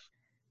wouldn't have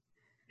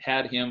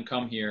had him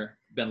come here,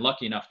 been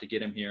lucky enough to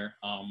get him here,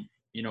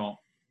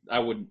 I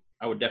would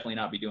definitely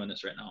not be doing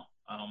this right now.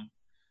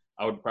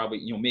 I would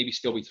probably, maybe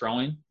still be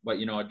throwing, but,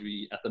 I'd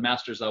be at the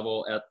Masters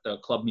level at the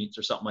club meets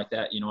or something like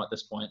that, at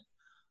this point.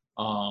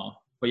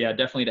 But yeah,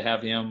 definitely to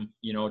have him,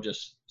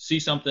 just see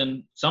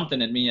something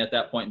in me at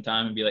that point in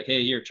time and be like,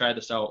 hey, here, try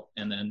this out.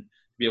 And then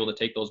be able to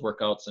take those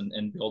workouts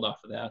and build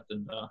off of that.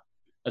 And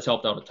that's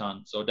helped out a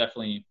ton. So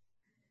definitely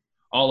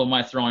all of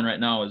my throwing right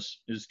now is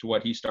to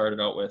what he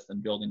started out with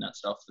and building that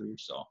stuff through.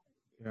 So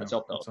that's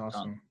helped out a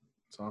ton.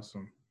 That's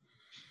awesome.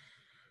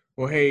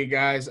 Well, hey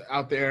guys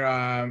out there,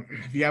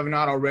 if you have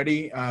not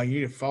already, you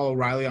need to follow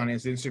Riley on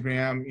his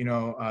Instagram,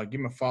 give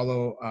him a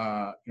follow,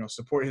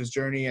 support his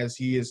journey as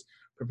he is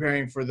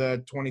preparing for the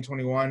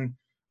 2021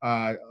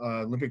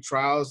 Olympic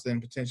trials, then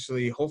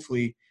potentially,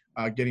 hopefully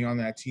getting on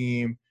that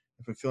team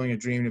and fulfilling a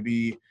dream to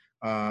be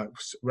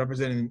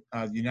representing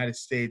the United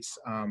States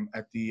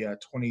at the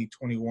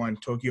 2021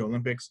 Tokyo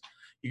Olympics.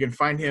 You can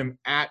find him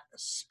at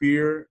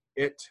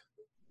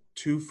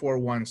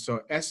SpearIt241.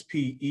 So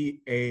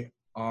SPEARIT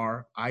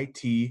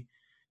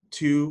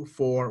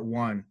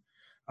 241.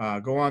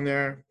 Go on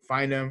there,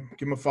 find him,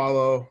 give him a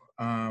follow,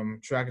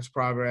 track his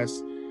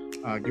progress,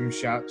 give him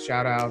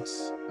shout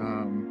outs.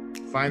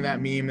 Find that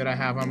meme that I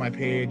have on my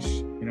page,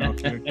 give a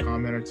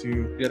comment or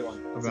two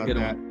about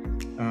that.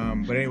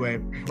 But anyway,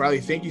 Riley,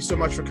 thank you so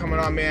much for coming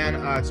on, man.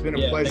 It's been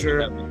a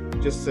pleasure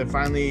just to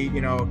finally,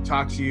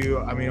 talk to you.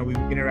 I mean, we've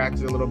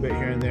interacted a little bit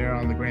here and there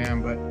on the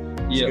gram, but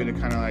it's good to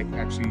kind of like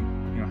actually,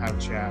 have a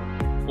chat.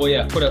 Well,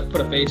 yeah, put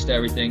a face to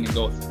everything and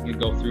go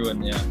through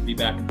and be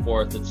back and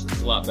forth. It's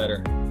a lot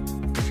better.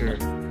 For sure.